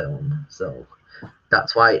great film, so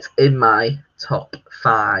that's why it's in my top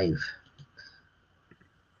 5.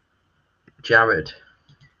 Jarad.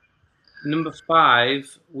 Number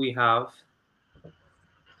 5, we have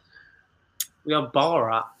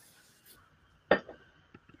Borat.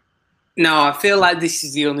 No, I feel like this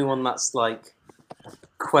is the only one that's like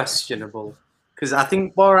questionable because I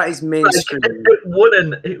think Borat is mainstream.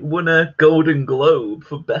 It won a Golden Globe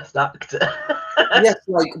for Best Actor. Yes,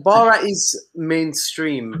 like Borat is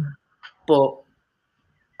mainstream, but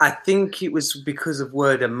I think it was because of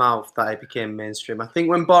word of mouth that it became mainstream. I think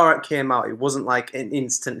when Borat came out, it wasn't like an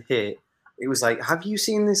instant hit. It was like, have you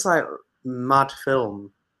seen this like mad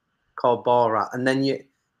film called Borat? And then you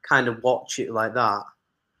kind of watch it like that.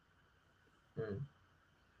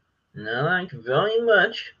 No, thank you very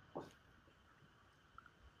much.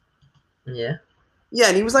 Yeah. Yeah,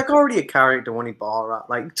 and he was like already a character when he Borat.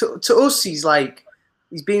 Like to us, he's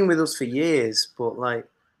been with us for years, but like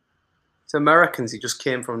to Americans, he just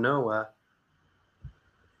came from nowhere.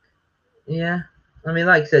 Yeah. I mean,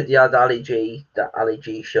 like I said, you had that Ali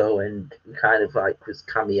G show, and he kind of like was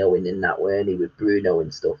cameoing in that way, and he with Bruno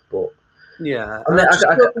and stuff. But yeah, I just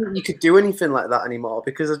don't think you could do anything like that anymore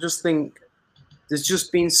because I just think there's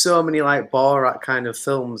just been so many like Borat kind of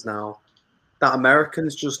films now that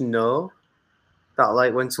Americans just know that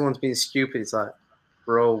like when someone's being stupid, it's like,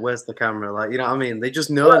 bro, where's the camera? Like, you know what I mean? They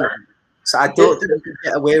just know. Well, so I don't think they could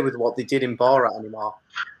get away with what they did in Borat anymore.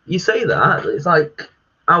 You say that, it's like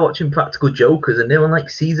I'm watching Practical Jokers, and they're on like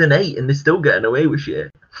season 8, and they're still getting away with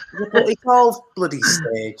shit. Yeah, but it's all bloody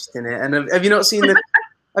staged, isn't it? And have you not seen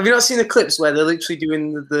the clips where they're literally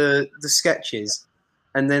doing the sketches,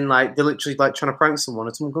 and then like they're literally like trying to prank someone,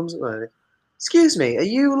 and someone comes up with it. Excuse me, are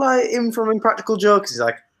you like him from Impractical Jokers? He's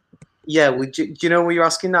like, yeah. Do you know what you're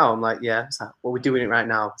asking now? I'm like, yeah. It's like, well, we're doing it right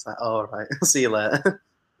now. It's like, oh, all right. I'll see you later.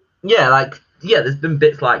 Yeah, there's been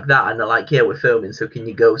bits like that, and they're like, yeah, we're filming, so can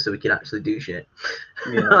you go so we can actually do shit?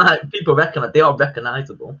 Yeah. Like, people reckon they are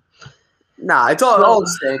recognizable. Nah, it's all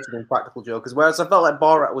staged in Impractical Jokers, whereas I felt like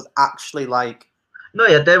Borat was actually like. No,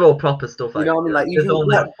 yeah, they're all proper stuff. You know what I mean? Like, you can,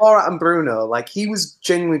 like Borat and Bruno, like he was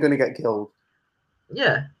genuinely going to get killed.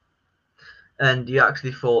 Yeah. And you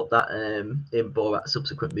actually thought that in Borat's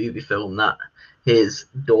subsequent movie film that his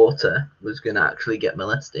daughter was going to actually get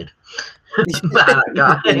molested by that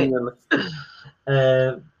guy.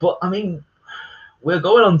 But, I mean, we're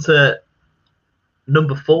going on to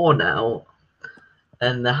number 4 now,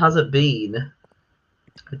 and there hasn't been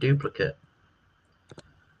a duplicate.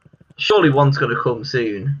 Surely one's going to come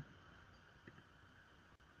soon.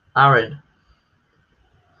 Aaron.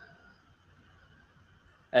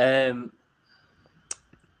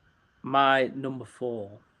 My number 4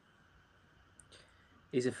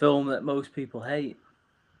 is a film that most people hate.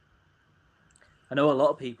 I know a lot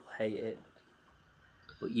of people hate it,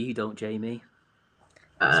 but you don't, Jamie.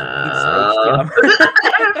 Space Jam.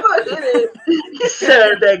 You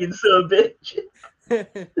sandbagging son of a bitch.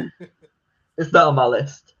 It's not on my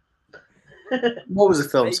list. What was the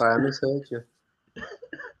film? Sorry, I misheard you.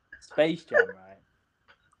 Space Jam, right?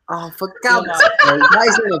 Oh, for God's sake! That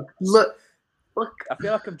is in a look. I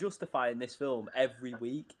feel like I'm justifying this film every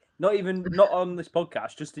week. Not on this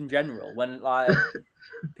podcast, just in general. When like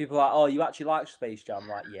people are like, "Oh, you actually like Space Jam?" I'm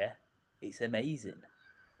like, yeah, it's amazing.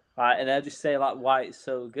 Right, and I just say like why it's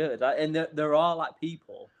so good. Like, and there are like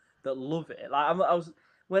people that love it. Like I was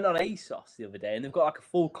went on ASOS the other day, and they've got like a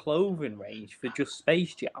full clothing range for just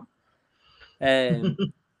Space Jam. And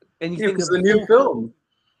you think because of the new film.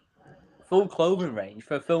 full clothing range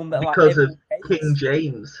for a film that Because like of King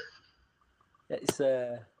James.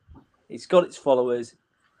 It's got its followers,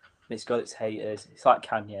 and it's got its haters. It's like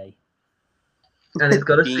Kanye, And it's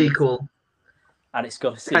got a sequel. and it's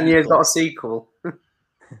got a sequel. Kanye's got a sequel.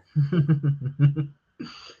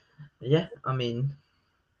 Yeah, I mean,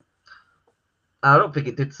 I don't think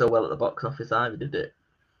it did so well at the box office either, did it?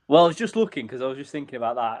 Well, I was just looking because I was just thinking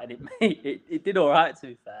about that, and it did all right, to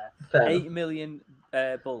be fair. Fair 8 enough. million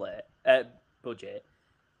budget,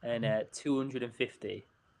 and 250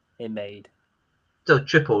 it made. So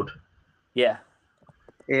tripled. Yeah.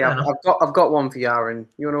 Yeah, I've got one for you, Aaron.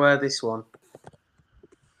 You want to wear this one?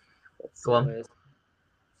 Go on.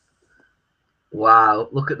 Wow,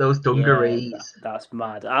 look at those dungarees. Yeah, that's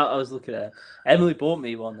mad. I was looking at Emily bought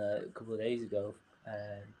me one a couple of days ago.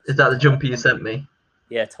 Is that the jumper you sent me?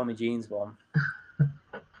 Yeah, Tommy Jean's one.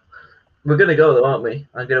 We're gonna go though, aren't we?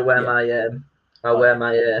 I'm gonna wear Yeah. I'll wear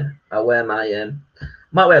my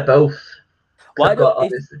might wear both. Why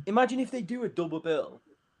don't imagine if they do a double bill?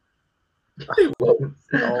 I won't.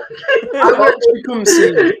 I will actually come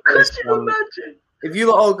see this Could you one. imagine? If you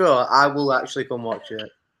lot all go, I will actually come watch it.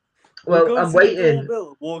 Well, We'll go I'm see the waiting. double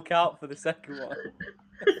bill, walk out for the second one.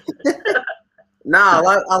 Nah,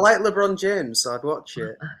 I like LeBron James, so I'd watch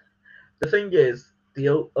it. The thing is,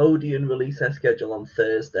 the Odeon release their schedule on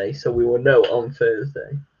Thursday, so we will know on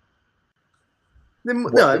Thursday. No,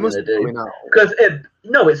 they're it must gonna be do. coming out. Because it's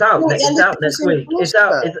out. No, It's yeah, out next it's week. in It's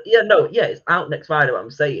out. Gloucester. It's out next Friday. What I'm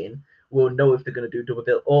saying, we'll know if they're going to do double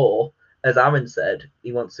bill, or as Aaron said,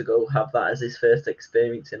 he wants to go have that as his first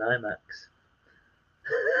experience in IMAX.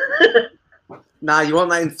 Nah, you want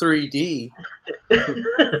that in 3D.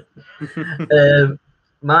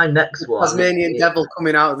 My next one. Tasmanian Devil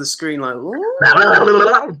coming out of the screen like. Ooh.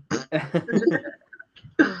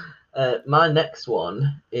 My next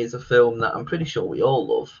one is a film that I'm pretty sure we all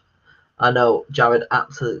love. I know Jarad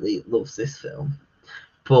absolutely loves this film,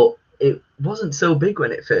 but it wasn't so big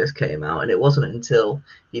when it first came out, and it wasn't until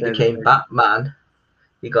he became Batman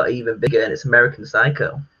he got even bigger, and it's American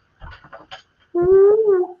Psycho.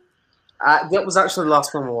 That was actually the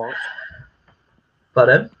last film I watched.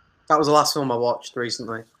 But That was the last film I watched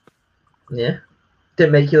recently. yeah,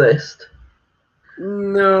 didn't make your list.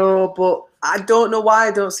 No, but I don't know why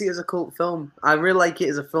I don't see it as a cult film. I really like it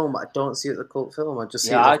as a film, but I don't see it as a cult film. I just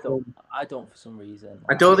see it as a film. I don't for some reason.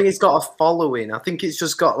 I don't think it's got a following. I think it's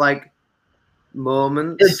just got like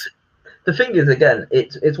moments. The thing is, again,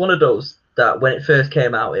 it's one of those that when it first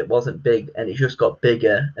came out, it wasn't big, and it just got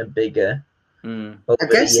bigger and bigger. I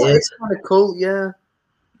guess it's kind of cool, yeah.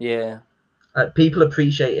 Yeah. People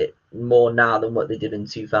appreciate it more now than what they did in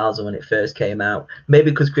 2000 when it first came out.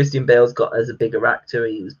 Maybe because Christian Bale's got as a bigger actor,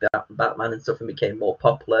 he was Batman and stuff, and became more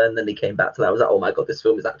popular. And then he came back to that. I was like, oh my god, this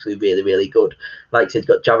film is actually really, really good. Like, so it's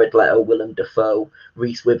got Jared Leto, Willem Dafoe,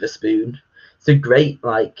 Reese Witherspoon. It's a great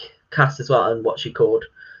cast as well, and what she called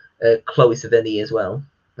Chloe Sevigny as well.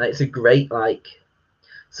 Like, it's a great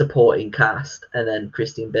supporting cast, and then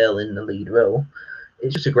Christian Bale in the lead role.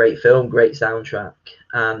 It's just a great film, great soundtrack,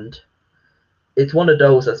 and it's one of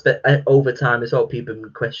those I spent over time as well. People have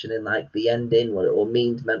been questioning the ending, what it all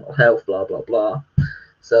means, mental health, blah blah blah.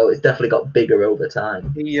 So it's definitely got bigger over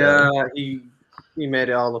time. He made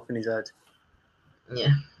it all up in his head.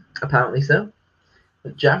 Yeah, apparently so.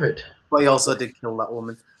 But Jarad. But he also did kill that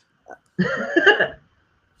woman.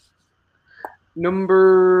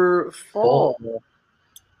 Number 4.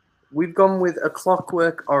 We've gone with A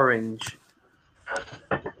Clockwork Orange.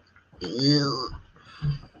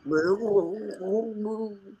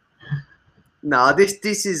 Nah,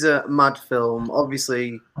 this is a mad film.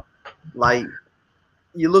 Obviously,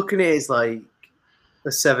 you're looking at it as a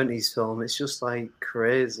 70s film. It's just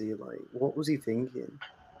crazy. What was he thinking?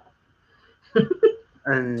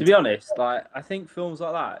 And to be honest, I think films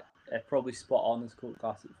like that are probably spot on as cult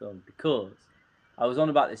classic films, because I was on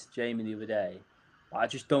about this to Jamie the other day. I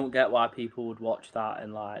just don't get why people would watch that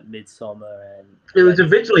in Midsummer and. It was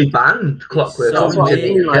originally banned. Clockwork. that's what I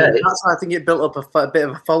mean. Okay. That's why I think it built up a bit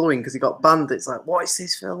of a following, because he got banned. It's what is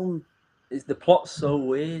this film? The plot's so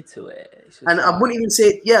weird to it. And I wouldn't even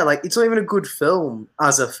say it's not even a good film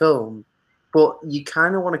as a film, but you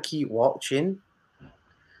kind of want to keep watching.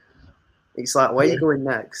 It's where are you going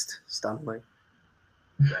next, Stanley?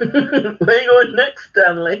 Where are you going next,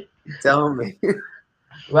 Stanley? Tell me.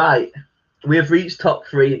 Right. We have reached top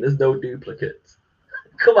 3 and there's no duplicates.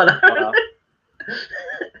 Come on, Aaron.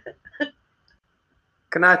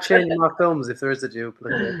 Can I change my films if there is a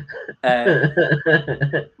duplicate?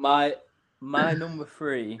 My My number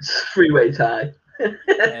 3. It's a three-way tie.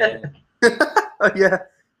 Oh, yeah.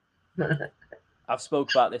 I've spoke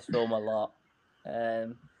about this film a lot,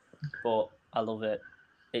 but I love it.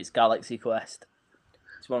 It's Galaxy Quest.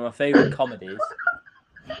 It's one of my favourite comedies.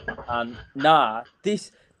 And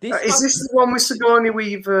this Is this the one with Sigourney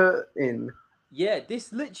Weaver in? Yeah,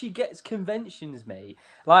 this literally gets conventions, mate.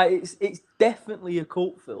 Like it's definitely a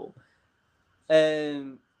cult film.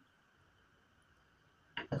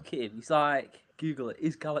 Look at him. He's like, Google it.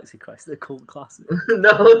 Is Galaxy Quest a cult classic?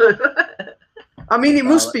 No. I mean, it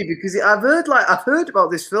must be because I've heard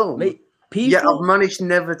about this film. Mate, yet I've managed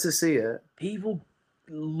never to see it. People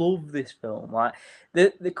love this film. Like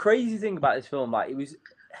the crazy thing about this film, like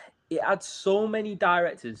it had so many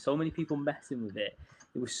directors, so many people messing with it.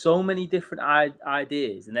 There was so many different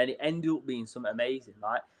ideas, and then it ended up being something amazing.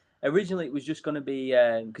 Like originally, it was just going to be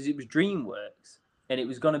because it was DreamWorks, and it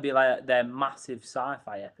was going to be like their massive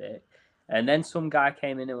sci-fi epic. And then some guy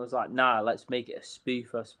came in and was like, "Nah, let's make it a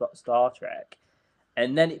spoof of Star Trek."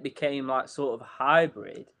 And then it became like sort of a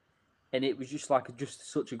hybrid, and it was just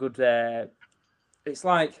such a good. It's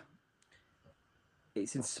like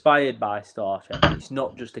it's inspired by Star Trek. It's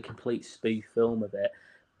not just a complete spoof film of it.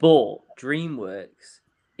 But DreamWorks,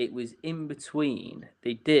 it was in between.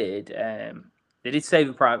 They did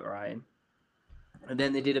Saving Private Ryan, and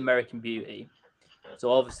then they did American Beauty.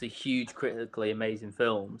 So obviously huge, critically amazing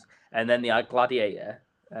films. And then they had Gladiator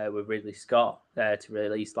with Ridley Scott to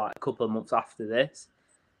release like a couple of months after this.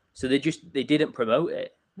 So they didn't promote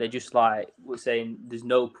it. They just like were saying there's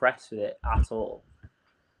no press for it at all,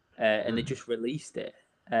 and they just released it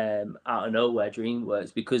out of nowhere.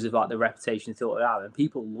 DreamWorks because of like the reputation they thought it had, and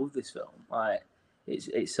people love this film. Like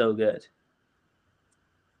it's so good.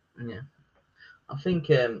 Yeah, I think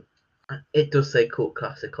it does say cult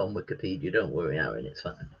classic on Wikipedia. Don't worry, Aaron, it's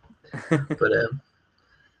fine. But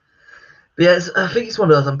yeah, I think it's one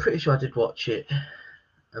of those. I'm pretty sure I did watch it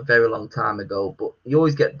a very long time ago, but you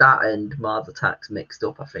always get that and Mars Attacks mixed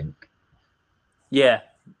up, I think. Yeah,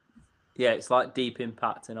 it's like Deep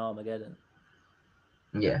Impact and Armageddon.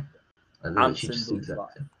 Yeah,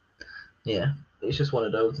 Exactly. Yeah, it's just one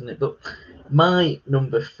of those, isn't it? But my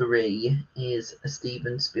number 3 is a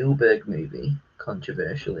Steven Spielberg movie,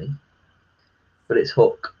 controversially, but it's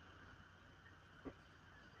Hook.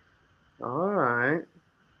 All right.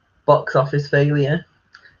 Box office failure,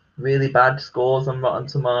 really bad scores on Rotten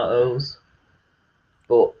Tomatoes,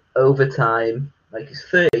 but over time, like it's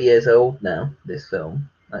 30 years old now, this film.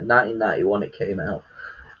 Like 1991 it came out,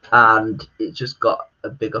 and it just got a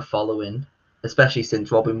bigger following, especially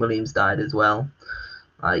since Robin Williams died as well.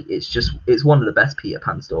 Like it's one of the best Peter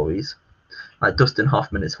Pan stories. Like Dustin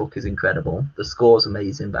Hoffman as Hook is incredible. The score's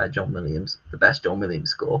amazing by John Williams, the best John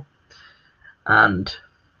Williams score. And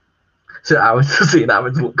so I was seeing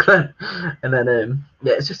Aaron's look then, and then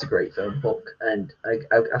yeah, it's just a great film, Hook. And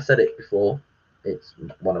I said it before, it's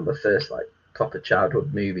one of the first like proper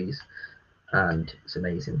childhood movies, and it's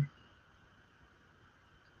amazing.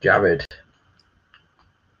 Jarad.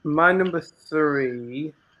 My number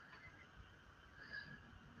 3,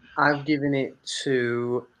 I've given it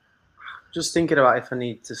to. Just thinking about if I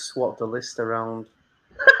need to swap the list around.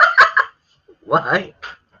 Why?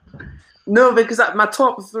 No, because my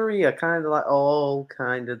top 3 are kind of like all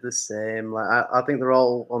kind of the same. Like I think they're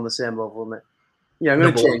all on the same level. Mate. Yeah, I'm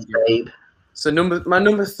going to change it. So my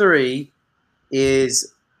number 3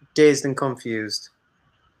 is Dazed and Confused.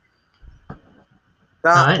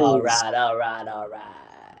 All right.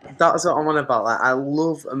 That's what I'm on about. Like, I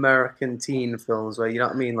love American teen films where, you know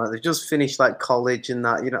what I mean? Like, they've just finished like college and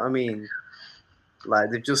that, you know what I mean? Like,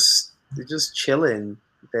 they're just chilling,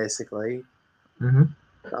 basically. Mm-hmm.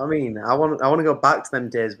 You know what I mean, I want to go back to them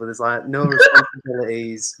days where there's like no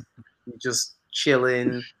responsibilities, you're just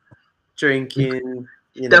chilling, drinking.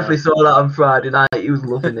 You definitely saw that on Friday night. He was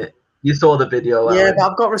loving it. You saw the video. Yeah, Aaron.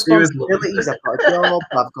 but I've got responsibilities. I've got a job.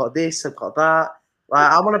 I've got this. I've got that.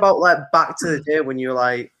 Like, I'm on about like back to the day when you were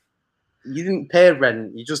like, you didn't pay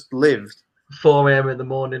rent, you just lived. 4 a.m. in the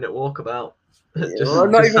morning at Walkabout.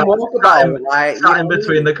 Not even Walkabout. Like, sat in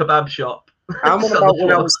between the kebab shop. I'm on about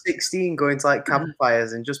when I was 16, going to like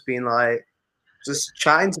campfires and just being like, just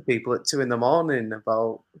chatting to people at 2 a.m.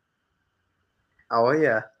 about how are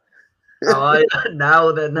you? How are you?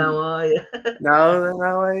 Now then, how are you? Now then,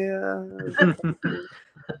 how are you?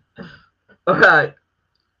 All right.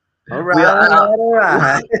 All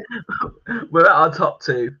right. We're at our top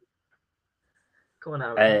 2. Come on,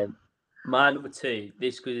 Aaron. My number 2,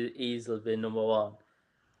 this could easily be number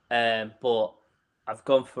 1. But I've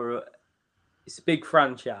gone for it's a big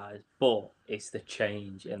franchise, but it's the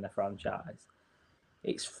change in the franchise.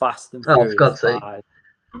 It's Fast and Furious 5.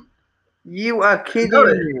 You are kidding No,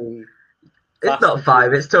 me. it's Fast not and 5.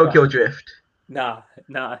 Furious. It's Tokyo Drift. Nah,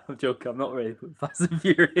 I'm joking. I'm not really putting Fast and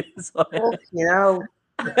Furious on it. Fucking hell.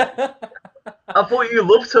 I thought you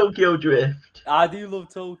loved Tokyo Drift. I do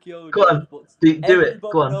love Tokyo Go Drift, on, but do it.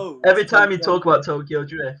 Go everybody on. knows Every time you Tokyo talk about Drift. Tokyo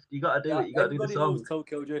Drift, you gotta do it. You gotta do the Everybody knows song.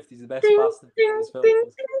 Tokyo Drift is the best Fast and Furious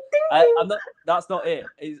films. I'm not. That's not it.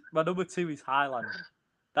 My number 2 is Highlander.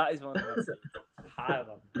 That is my number 2.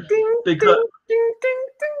 Highlander. Because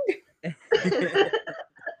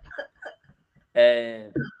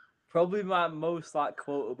Probably my most like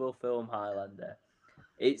quotable film, Highlander.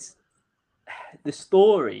 It's the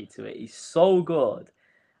story to it is so good.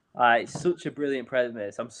 It's such a brilliant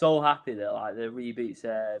premise. I'm so happy that like the reboots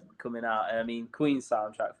are coming out. And I mean, Queen's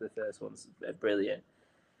soundtrack for the first one's brilliant,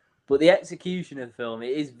 but the execution of the film,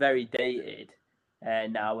 it is very dated.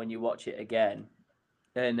 And now when you watch it again,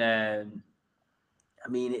 and I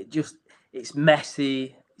mean, it's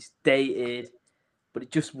messy, it's dated, but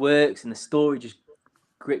it just works, and the story just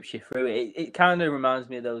grips you through it. It kind of reminds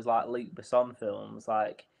me of those like Luc Besson films,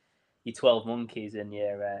 like your 12 Monkeys and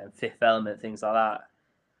your Fifth Element, things like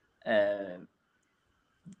that.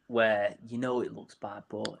 Where you know it looks bad,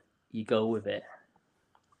 but you go with it.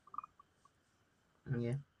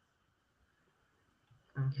 yeah.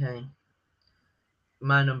 Okay.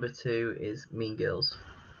 My number 2 is Mean Girls.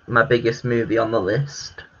 My biggest movie on the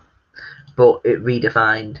list, but it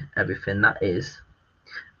redefined everything that is.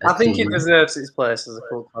 I think it teen. deserves its place as a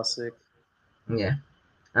cult classic. Yeah.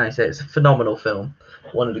 I say it's a phenomenal film.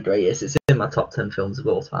 One of the greatest. It's in my top 10 films of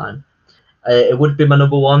all time. It would be my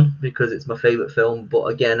number 1 because it's my favourite film. But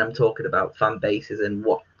again, I'm talking about fan bases and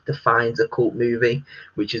what defines a cult movie,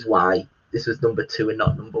 which is why this was number 2 and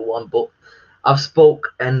not number 1. But I've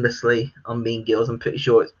spoke endlessly on Mean Girls. I'm pretty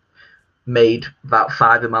sure it's made about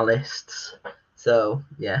 5 of my lists. So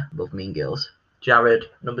yeah, love Mean Girls. Jarad,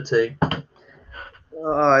 number 2.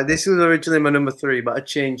 This was originally my number 3, but I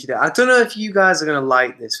changed it. I don't know if you guys are going to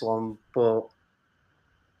like this one, but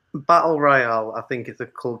Battle Royale, I think, is a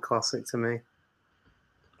cult classic to me.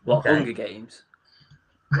 What, Okay. Hunger Games?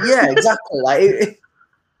 Yeah, exactly.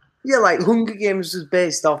 Like Hunger Games was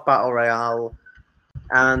based off Battle Royale,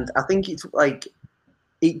 and I think it's like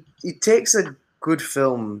it takes a good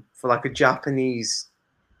film for like a Japanese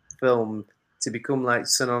film to become like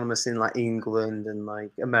synonymous in like England and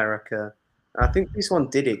like America. And I think this one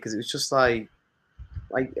did it because it was just like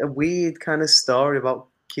a weird kind of story about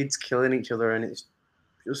kids killing each other, and it's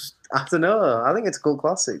just I don't know. I think it's a cult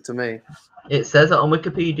classic to me. It says it on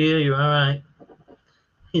Wikipedia. You're all right.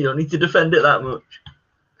 You don't need to defend it that much.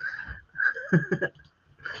 It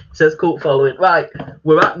says cult following. Right,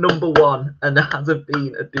 we're at number 1, and there hasn't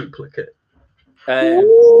been a duplicate. And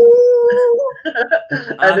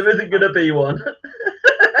there isn't going to be one.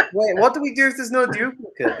 Wait, what do we do if there's no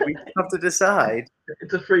duplicate? Do we have to decide?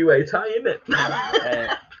 It's a three-way tie, isn't it?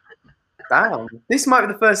 Damn, this might be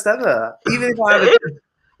the first ever. Even if I have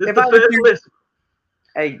It's the first list.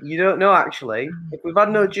 Hey, you don't know actually. If we've had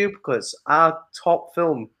no duplicates, our top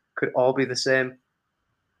film could all be the same.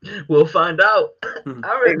 We'll find out.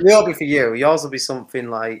 It will be for you. Yours will be something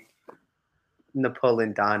like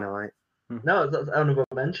Napoleon Dynamite. No, that's honorable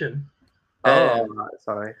mention. Oh,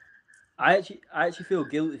 sorry. I actually feel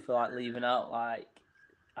guilty for like leaving out like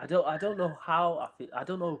I don't know how I feel. I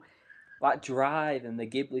don't know like Drive and the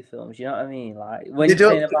Ghibli films. You know what I mean? Like when you're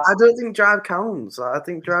saying about, I don't think Drive counts. I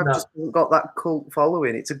think Drive No. just hasn't got that cult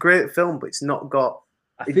following. It's a great film, but it's not got.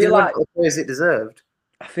 I feel like the praise it deserved.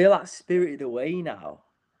 I feel like Spirited Away now,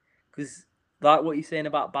 because like what you're saying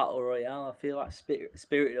about Battle Royale, I feel like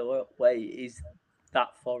Spirited Away is that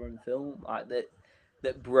foreign film like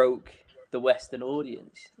that broke the Western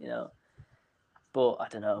audience. You know, but I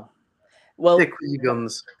don't know. Well, Stick with your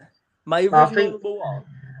guns. my original number 1.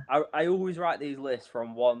 I always write these lists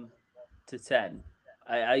from 1 to 10.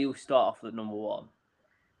 I always start off with number 1.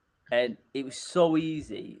 And it was so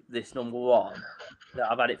easy, this number 1,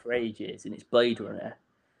 that I've had it for ages, and it's Blade Runner.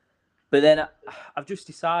 But then I've just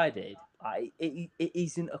decided it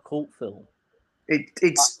isn't a cult film.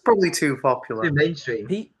 It's probably too popular. Too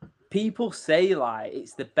mainstream. People say like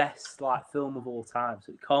it's the best like film of all time,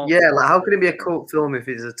 so it can't. Yeah, like how can it be a cult film if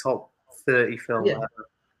it's a top 30 film? Yeah.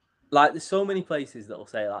 Like there's so many places that will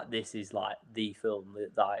say like this is like the film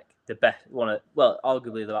that like the best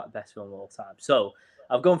arguably the best film of all time. So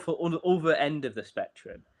I've gone for other end of the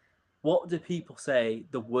spectrum. What do people say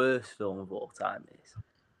the worst film of all time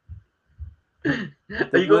is?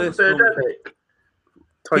 Are you going for Birdemic?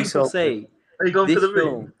 People say Are you going this for the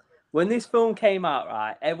film. Ring? When this film came out,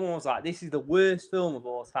 right, everyone was like, "This is the worst film of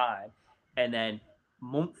all time." And then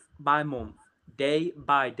month by month, day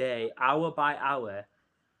by day, hour by hour,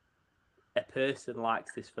 a person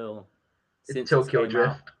likes this film It's since Tokyo it came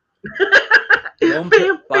out.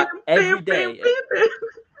 Drift. Like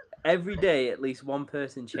every day, at least one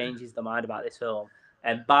person changes their mind about this film,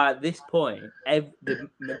 and by this point, the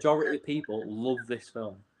majority of people love this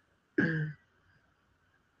film.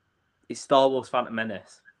 It's Star Wars: Phantom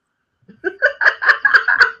Menace.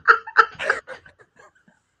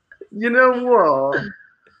 You know what?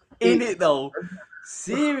 In it though,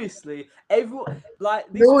 seriously, everyone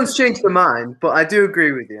like this. No one's changed their mind, but I do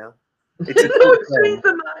agree with you. It's a good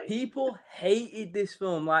film. People hated this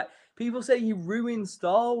film. Like people say he ruined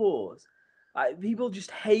Star Wars. Like people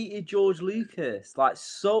just hated George Lucas. Like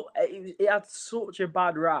so, it had such a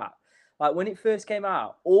bad rap. Like when it first came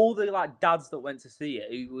out, all the like dads that went to see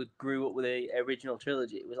it who grew up with the original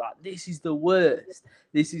trilogy, it was like, this is the worst.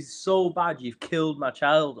 This is so bad. You've killed my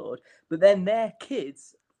childhood. But then their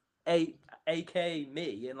kids, aka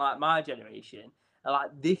me and like my generation, are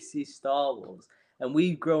like, this is Star Wars. And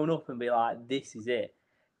we've grown up and be like, this is it.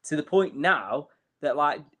 To the point now that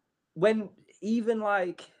like when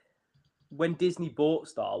Disney bought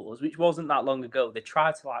Star Wars, which wasn't that long ago, they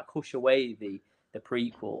tried to like hush away the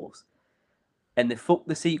prequels. And they fucked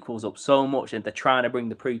the sequels up so much, and they're trying to bring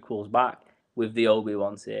the prequels back with the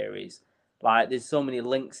Obi-Wan series. Like, there's so many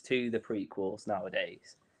links to the prequels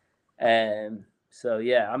nowadays. So,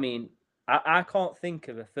 yeah, I mean, I can't think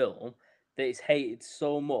of a film that is hated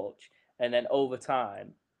so much, and then over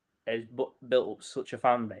time has built up such a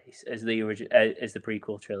fan base as the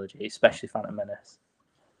prequel trilogy, especially Phantom Menace.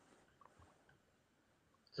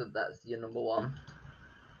 So that's your number one.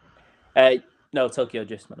 No, Tokyo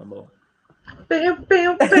Drift's my number one. Can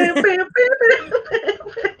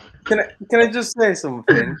I just say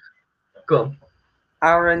something? Go on.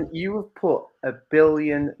 Aaron, you have put $1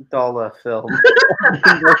 billion film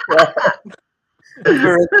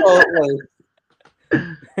for a total.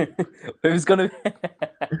 It was gonna be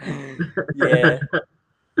yeah.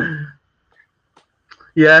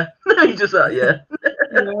 Yeah. You just yeah.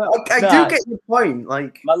 I do get your point.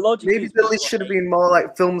 Like, my logic maybe is the list should have been more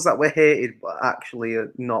like films that were hated but actually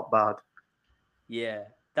are not bad. Yeah,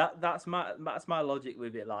 that's my logic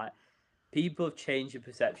with it. Like, people have changed their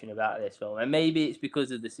perception about this film, and maybe it's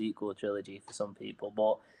because of the sequel trilogy for some people.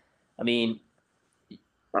 But I mean,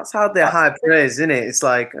 that's how they're high praise, isn't it? It's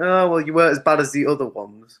like, oh well, you weren't as bad as the other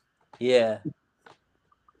ones. Yeah,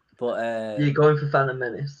 but you're going for Phantom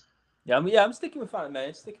Menace. Yeah, I'm sticking with Phantom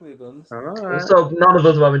Menace, sticking with guns. All right. So none of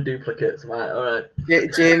us are having duplicates, right? All right.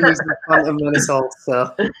 Jamie's the Phantom Menace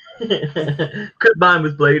also. Because mine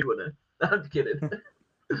was Blade Runner. I'm kidding.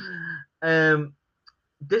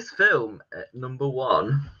 This film, at number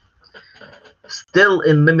one, still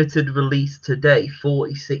in limited release today,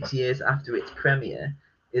 46 years after its premiere,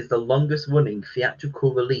 is the longest running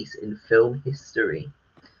theatrical release in film history.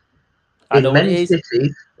 In many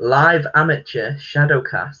cities, live amateur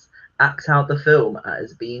shadowcasts act out the film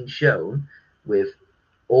as being shown with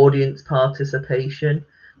audience participation.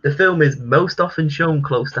 The film is most often shown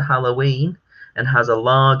close to Halloween and has a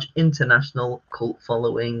large international cult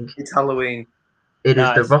following. It's Halloween. It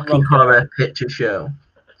is the Rocky Horror Picture Show.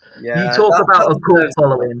 Yeah, you talk about a cult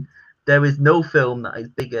following. There is no film that is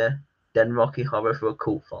bigger than Rocky Horror for a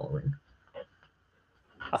cult following.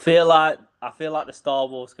 I feel like the Star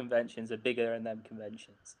Wars conventions are bigger than them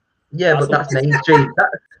conventions. Yeah, but that's mainstream.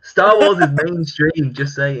 Star Wars is mainstream,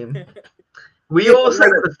 just saying. We all said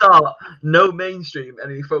at the start, no mainstream, and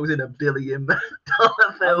he throws in $1 billion film.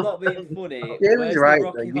 I'm not being funny. Jamie's right,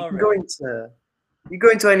 though. You can go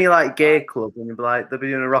into any like gay club and you'll be like, they'll be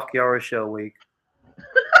doing a Rocky Horror Show week.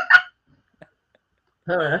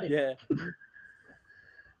 All right. Yeah.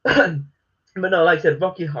 But no, like I said,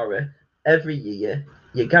 Rocky Horror, every year,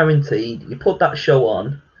 you're guaranteed, you put that show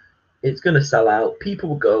on, it's going to sell out. People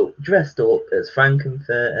will go dressed up as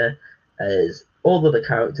Frankenfurter, as all of the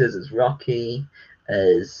characters, as Rocky,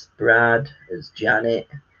 as Brad, as Janet.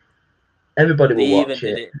 Everybody will watch it. They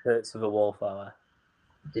even did it in Perks of a Wallflower.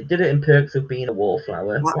 They did it in Perks of Being a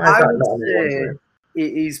Wallflower. Why is that not on the list?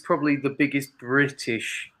 It is probably the biggest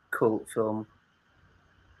British cult film.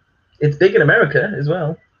 It's big in America as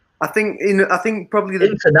well. I think probably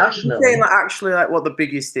international. Saying like actually like what the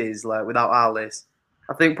biggest is like without our list.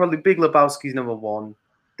 I think probably Big Lebowski's number one.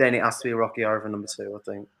 Then it has to be Rocky Horror number two. I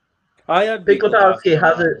think. Big Lebowski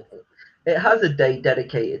has a day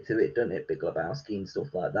dedicated to it, doesn't it? Big Lebowski and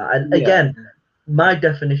stuff like that. And again, my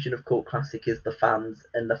definition of cult classic is the fans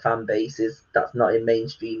and the fan bases. That's not in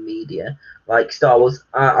mainstream media. Like Star Wars,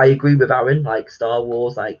 I agree with Aaron. Like Star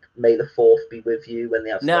Wars, like May the 4th be with you when they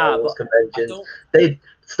have Star Wars conventions.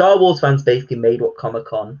 Star Wars fans basically made up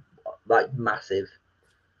Comic-Con, like massive.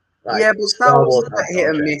 Like, yeah, but Star Wars is like hit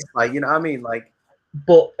and nostalgia. miss. Like, you know what I mean? Like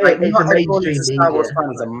But it's a not everyone mainstream who's a Star Wars media.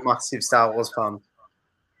 fan is a massive Star Wars fan.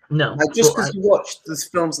 No, Like, just but because you watched the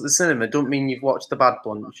films at the cinema, don't mean you've watched the Bad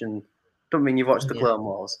Bunch, and don't mean you've watched the Yeah. Clone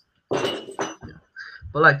Wars.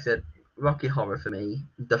 But like I said, Rocky Horror for me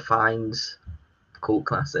defines cult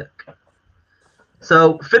classic.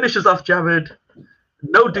 So finish us off, Jarad.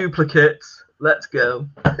 No duplicates. Let's go.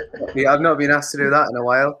 Yeah, I've not been asked to do that in a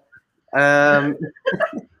while.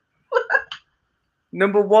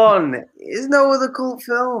 Number one is no other cult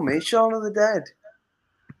film. It's Shaun of the Dead.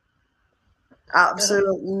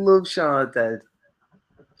 Absolutely love Shaun of the Dead.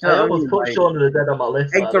 I almost put Shaun of the Dead on my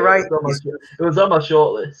list. Edgar Wright, It was on my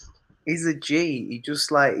short list. he's a G. He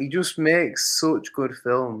just makes such good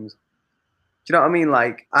films. Do you know what I mean?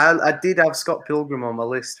 Like I did have Scott Pilgrim on my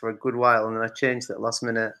list for a good while, and then I changed it last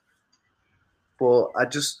minute. But I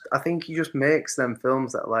think he just makes them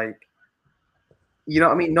films that like, you know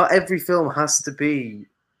what I mean? Not every film has to be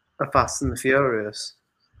a Fast and the Furious.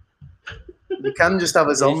 You can just have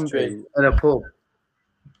a zombie and a pub.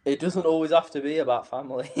 It doesn't always have to be about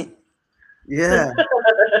family. Yeah.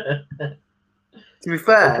 To be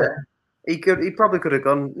fair, he probably could have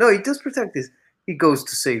gone. No, he does protect his. He goes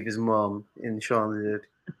to save his mom in Shaun of the Dead.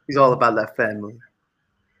 He's all about that family.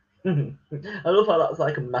 I love how that's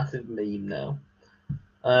like a massive meme now.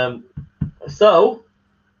 So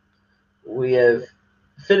we have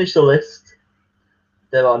finished the list.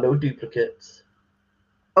 There are no duplicates.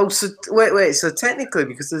 Oh, so wait. So technically,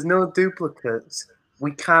 because there's no duplicates,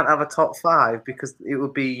 we can't have a top five because it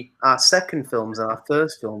would be our second films and our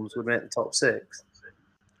first films would make the top six.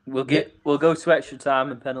 We'll go to extra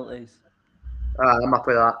time and penalties. I'm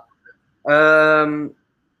happy with that.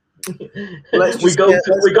 Let's just go have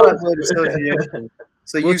to word association.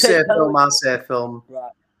 So We'll you say take film, I say film,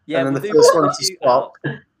 Right. Yeah, and then we'll the first one to penalty stop.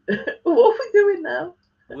 What are we doing now?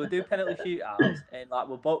 We'll do penalty shootouts, and like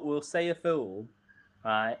we'll say a film,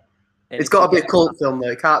 right? And It's if got to we be a get cult film though.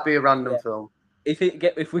 It can't be a random Yeah. film.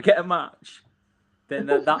 If we get a match, then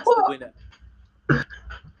that's the winner.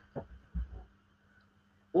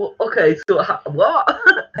 Well, okay, so what?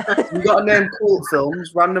 You got to name cult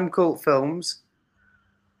films, random cult films.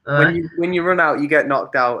 When you run out, you get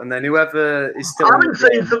knocked out, and then whoever is still. I'm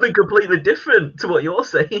saying something completely different to what you're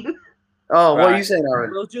saying. Oh, what are you saying,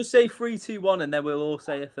 Aaron? We'll just say 3, 2, 1, and then we'll all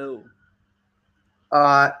say a film.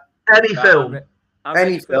 Any film. I'm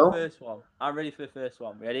ready for the first one. I'm ready for the first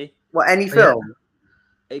one. Ready? What? Any film?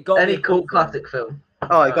 Yeah. It got any cult classic film.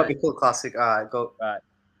 Oh, it got to be cult classic. All right, go. Right.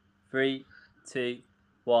 3, 2,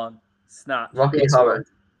 1. Snatch. Rocky Horror.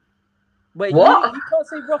 Wait, what? You can't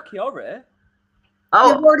say Rocky Horror.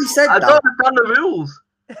 Oh, you've already said that. I don't understand the rules.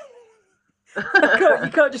 You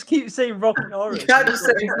can't just keep saying Rocky Horror. You can't just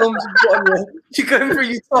say films you're going for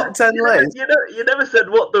your top 10 list. You never said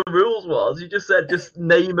what the rules was. You just said just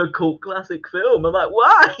name a cult classic film. I'm like,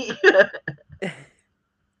 why?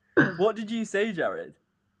 What did you say, Jarad?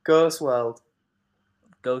 Ghost World.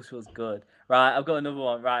 Ghost was good. Right, I've got another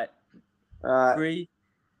one. Right. 3,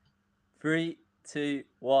 2,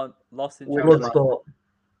 1. Lost in Bloodsport.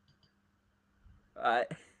 Right.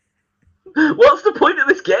 What's the point of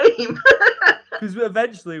this game? Because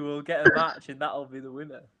eventually we'll get a match and that'll be the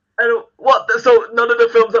winner. And what? So none of the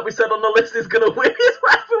films that we said on the list is going to win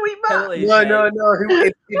whenever we match? No.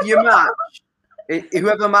 If you match,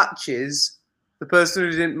 whoever matches, the person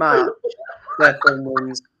who didn't match, their film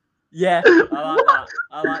wins. Yeah,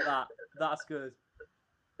 I like that. That's good.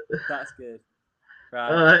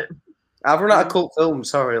 Right. All right. I've run out of cult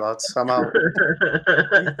films. Sorry, lads. I'm out.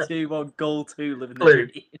 3, 2, 1. Goal 2. Living the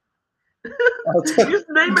dream. Just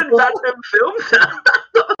naming random films. That's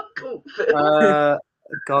not a cult film.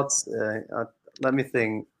 God's let me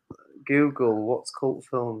think. Google what's cult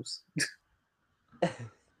films.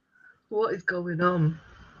 What is going on?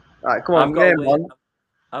 All right, come on, name one.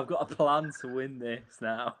 I've got a plan to win this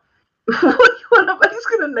now. What am I just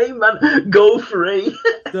going to name, man? Go free.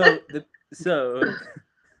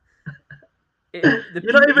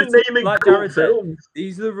 You're not even naming like cult Jarad films. Said,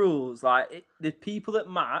 these are the rules. Like the people that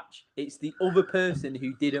match, it's the other person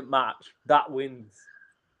who didn't match that wins.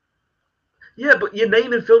 Yeah, but you're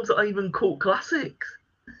naming films that are even cult classics.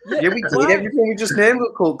 Yeah, we did everything we just named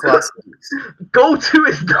were cult classics. Go To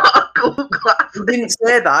is not a cult classic. You didn't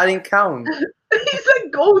say that. I didn't count. He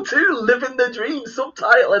said Go To, Living the Dream,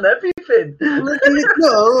 subtitle and everything. No,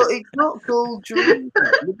 it's not called Dream.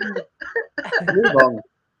 Move on.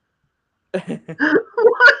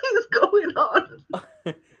 What is going on?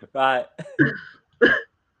 Right.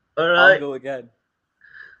 All right. I'll go again.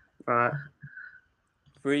 Right.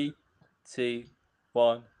 3, 2,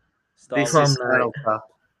 1. Start. This is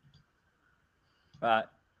Right.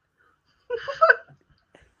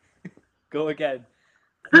 Go again.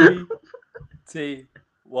 3, 2,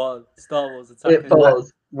 1. Star Wars Attack It of the Clones.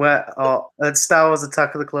 follows. Where? Oh, Star Wars: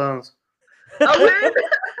 Attack of the Clones. I win.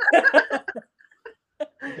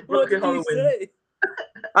 What Rocky did Horror you wins. say?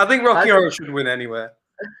 I think Rocky I- Horror should win anyway.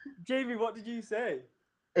 Jamie, what did you say?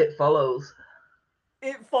 It follows.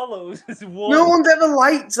 It follows as one. No one's ever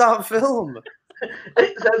liked that film.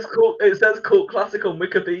 It says cult. It says cult classic on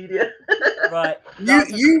Wikipedia. Right.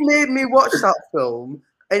 You made me watch that film,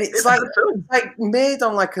 and it's It's like a good film. made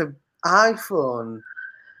on like a iPhone.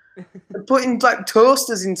 They're putting like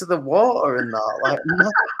toasters into the water and that. Like,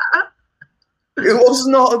 it was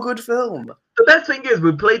not a good film. The best thing is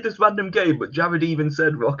we played this random game, but Jarad even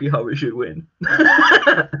said Rocky Horror should win.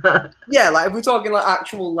 Yeah, like if we're talking like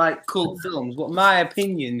actual like cult films, but my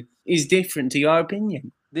opinion is different to your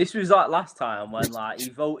opinion. This was like last time when like he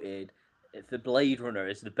voted if the Blade Runner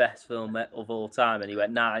is the best film of all time, and he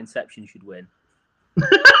went, "Nah, Inception should win."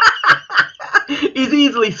 He's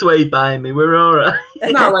easily swayed by me. We're all right.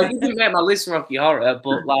 No, like it didn't make my list Rocky Horror,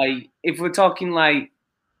 but like if we're talking like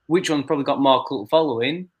which one probably got more cult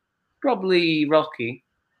following, probably Rocky.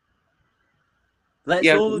 Let's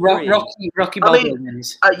Yeah, all agree. Rocky I mean,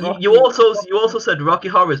 Balboa's. You also said Rocky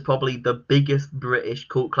Horror is probably the biggest British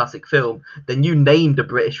cult classic film. Then you named a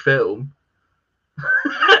British film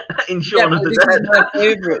in Shaun of the this Dead. is my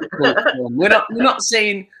favourite cult film. We're not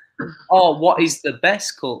saying, oh, what is the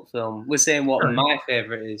best cult film? We're saying what my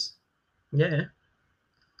favourite is. Yeah.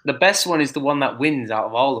 The best one is the one that wins out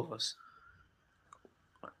of all of us.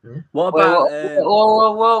 Yeah. What about?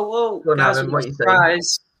 Whoa! Go on, Guys, Aaron, what you saying?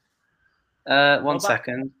 surprise. One What about-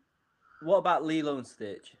 second. What about Lilo and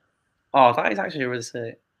Stitch? Oh, that is actually really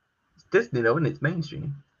sick. It's Disney though, and it's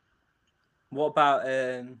mainstream. What about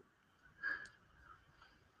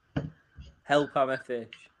Help I'm a Fish?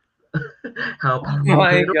 How about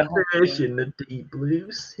my a God. fish in the deep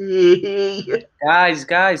blue sea?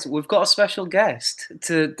 Guys, we've got a special guest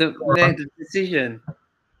to make the decision.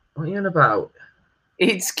 What are you on about?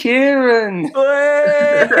 It's Kieran. He's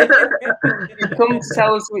come to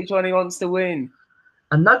tell us which one he wants to win.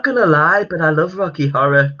 I'm not gonna lie, but I love Rocky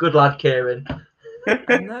Horror. Good lad, Kieran.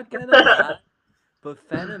 I'm not gonna lie, but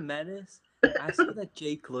Phantom Menace, I saw that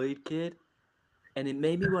Jake Lloyd kid, and it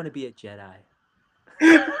made me want to be a Jedi.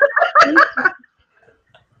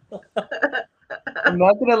 I'm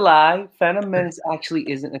not gonna lie, Phantom Menace actually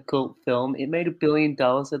isn't a cult film. It made $1 billion at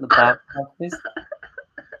the box office.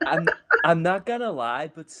 I'm not gonna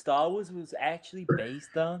lie, but Star Wars was actually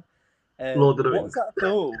based on Lord of the what's Rings. that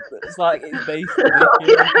film? It's like it's based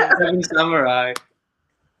on Seven Samurai.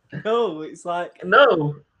 no, it's like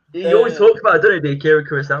No, you always talk about it, don't you, the Akira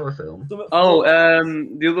Kurosawa film? Oh,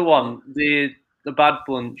 the other one, the Bad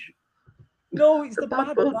Bunch. no, it's The the Bad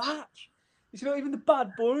Bad Bunch. Batch. It's not even the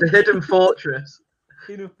Bad Bunch. The Hidden Fortress.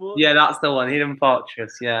 Hidden Fortress. Yeah, that's the one, Hidden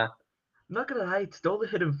Fortress. Yeah. I'm not gonna lie, it's still the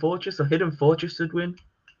Hidden Fortress, so Hidden Fortress would win.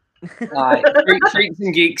 Like, Freaks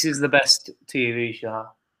and Geeks is the best TV show.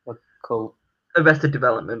 Cult. Arrested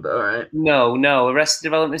Development, but alright. No. Arrested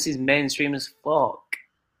Development is mainstream as fuck.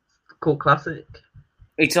 Cult classic.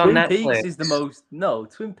 It's on Twin Netflix. Peaks is the most. No,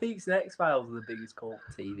 Twin Peaks and X Files are the biggest cult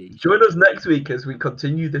TV. Join us next week as we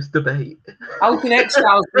continue this debate. How can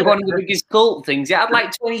X-Files be one of the biggest cult things? It had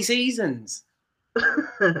like 20 seasons.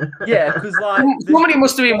 Yeah, because like Somebody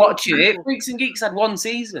must have been watching it. Freaks and Geeks had 1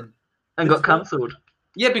 season. And got cancelled.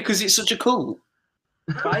 Yeah, because it's such a cult.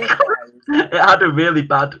 Fireflies. It had a really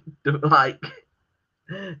bad, like,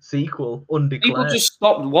 sequel, undeclared. People just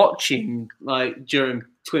stopped watching like during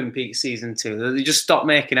Twin Peaks season 2. They just stopped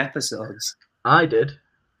making episodes. I did.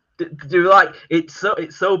 Do like it's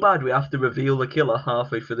so bad we have to reveal the killer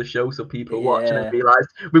halfway through the show so people watch and Yeah. then realise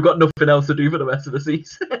we've got nothing else to do for the rest of the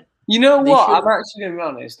season. You know They what? should- I'm actually gonna be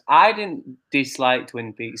honest. I didn't dislike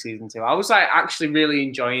Twin Peaks season 2. I was like actually really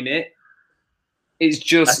enjoying it. It's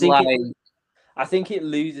just think like I think it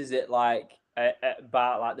loses it like at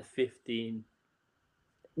about like the 15.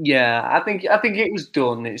 yeah. I think it was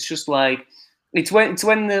done. It's just like it's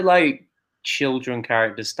when the like children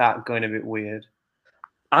characters start going a bit weird.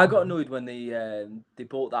 I got annoyed when they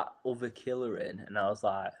brought that other killer in, and I was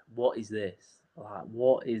like, "What is this? Like,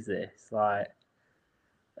 what is this? Like."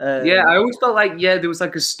 Yeah, I always felt like there was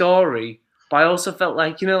like a story, but I also felt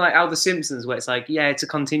like like how The Simpsons, where it's like it's a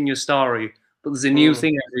continuous story, but there's a new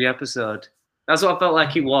thing every episode. That's what I felt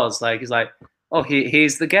like it was. Like it's like, oh,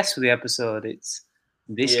 here's the guest for the episode. It's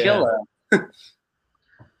this killer.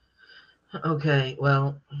 Okay,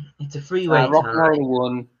 well, it's a freeway Rocky tie. Horror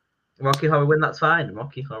won. Rocky Horror win, that's fine.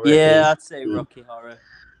 Rocky Horror Yeah, is I'd say Rocky Horror.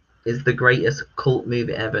 is the greatest cult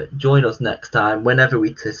movie ever. Join us next time, whenever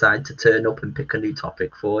we decide to turn up and pick a new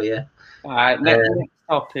topic for you. All right, next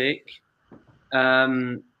topic.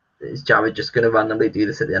 Is Jarad just going to randomly do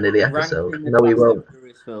this at the end of the episode? Ranking the No, he Fast and won't.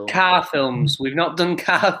 Furious films. Car films. We've not done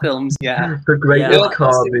car films yet. The greatest Yeah. car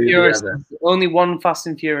Fast and movie Furious- ever. Only one Fast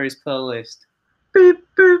and Furious per list. Beep,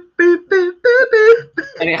 boop, beep, beep, beep, beep.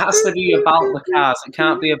 And it has to be about the cars. It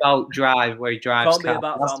can't be about Drive, where he drives Can't be cars.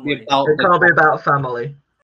 about It has to be family. about It can't be about family.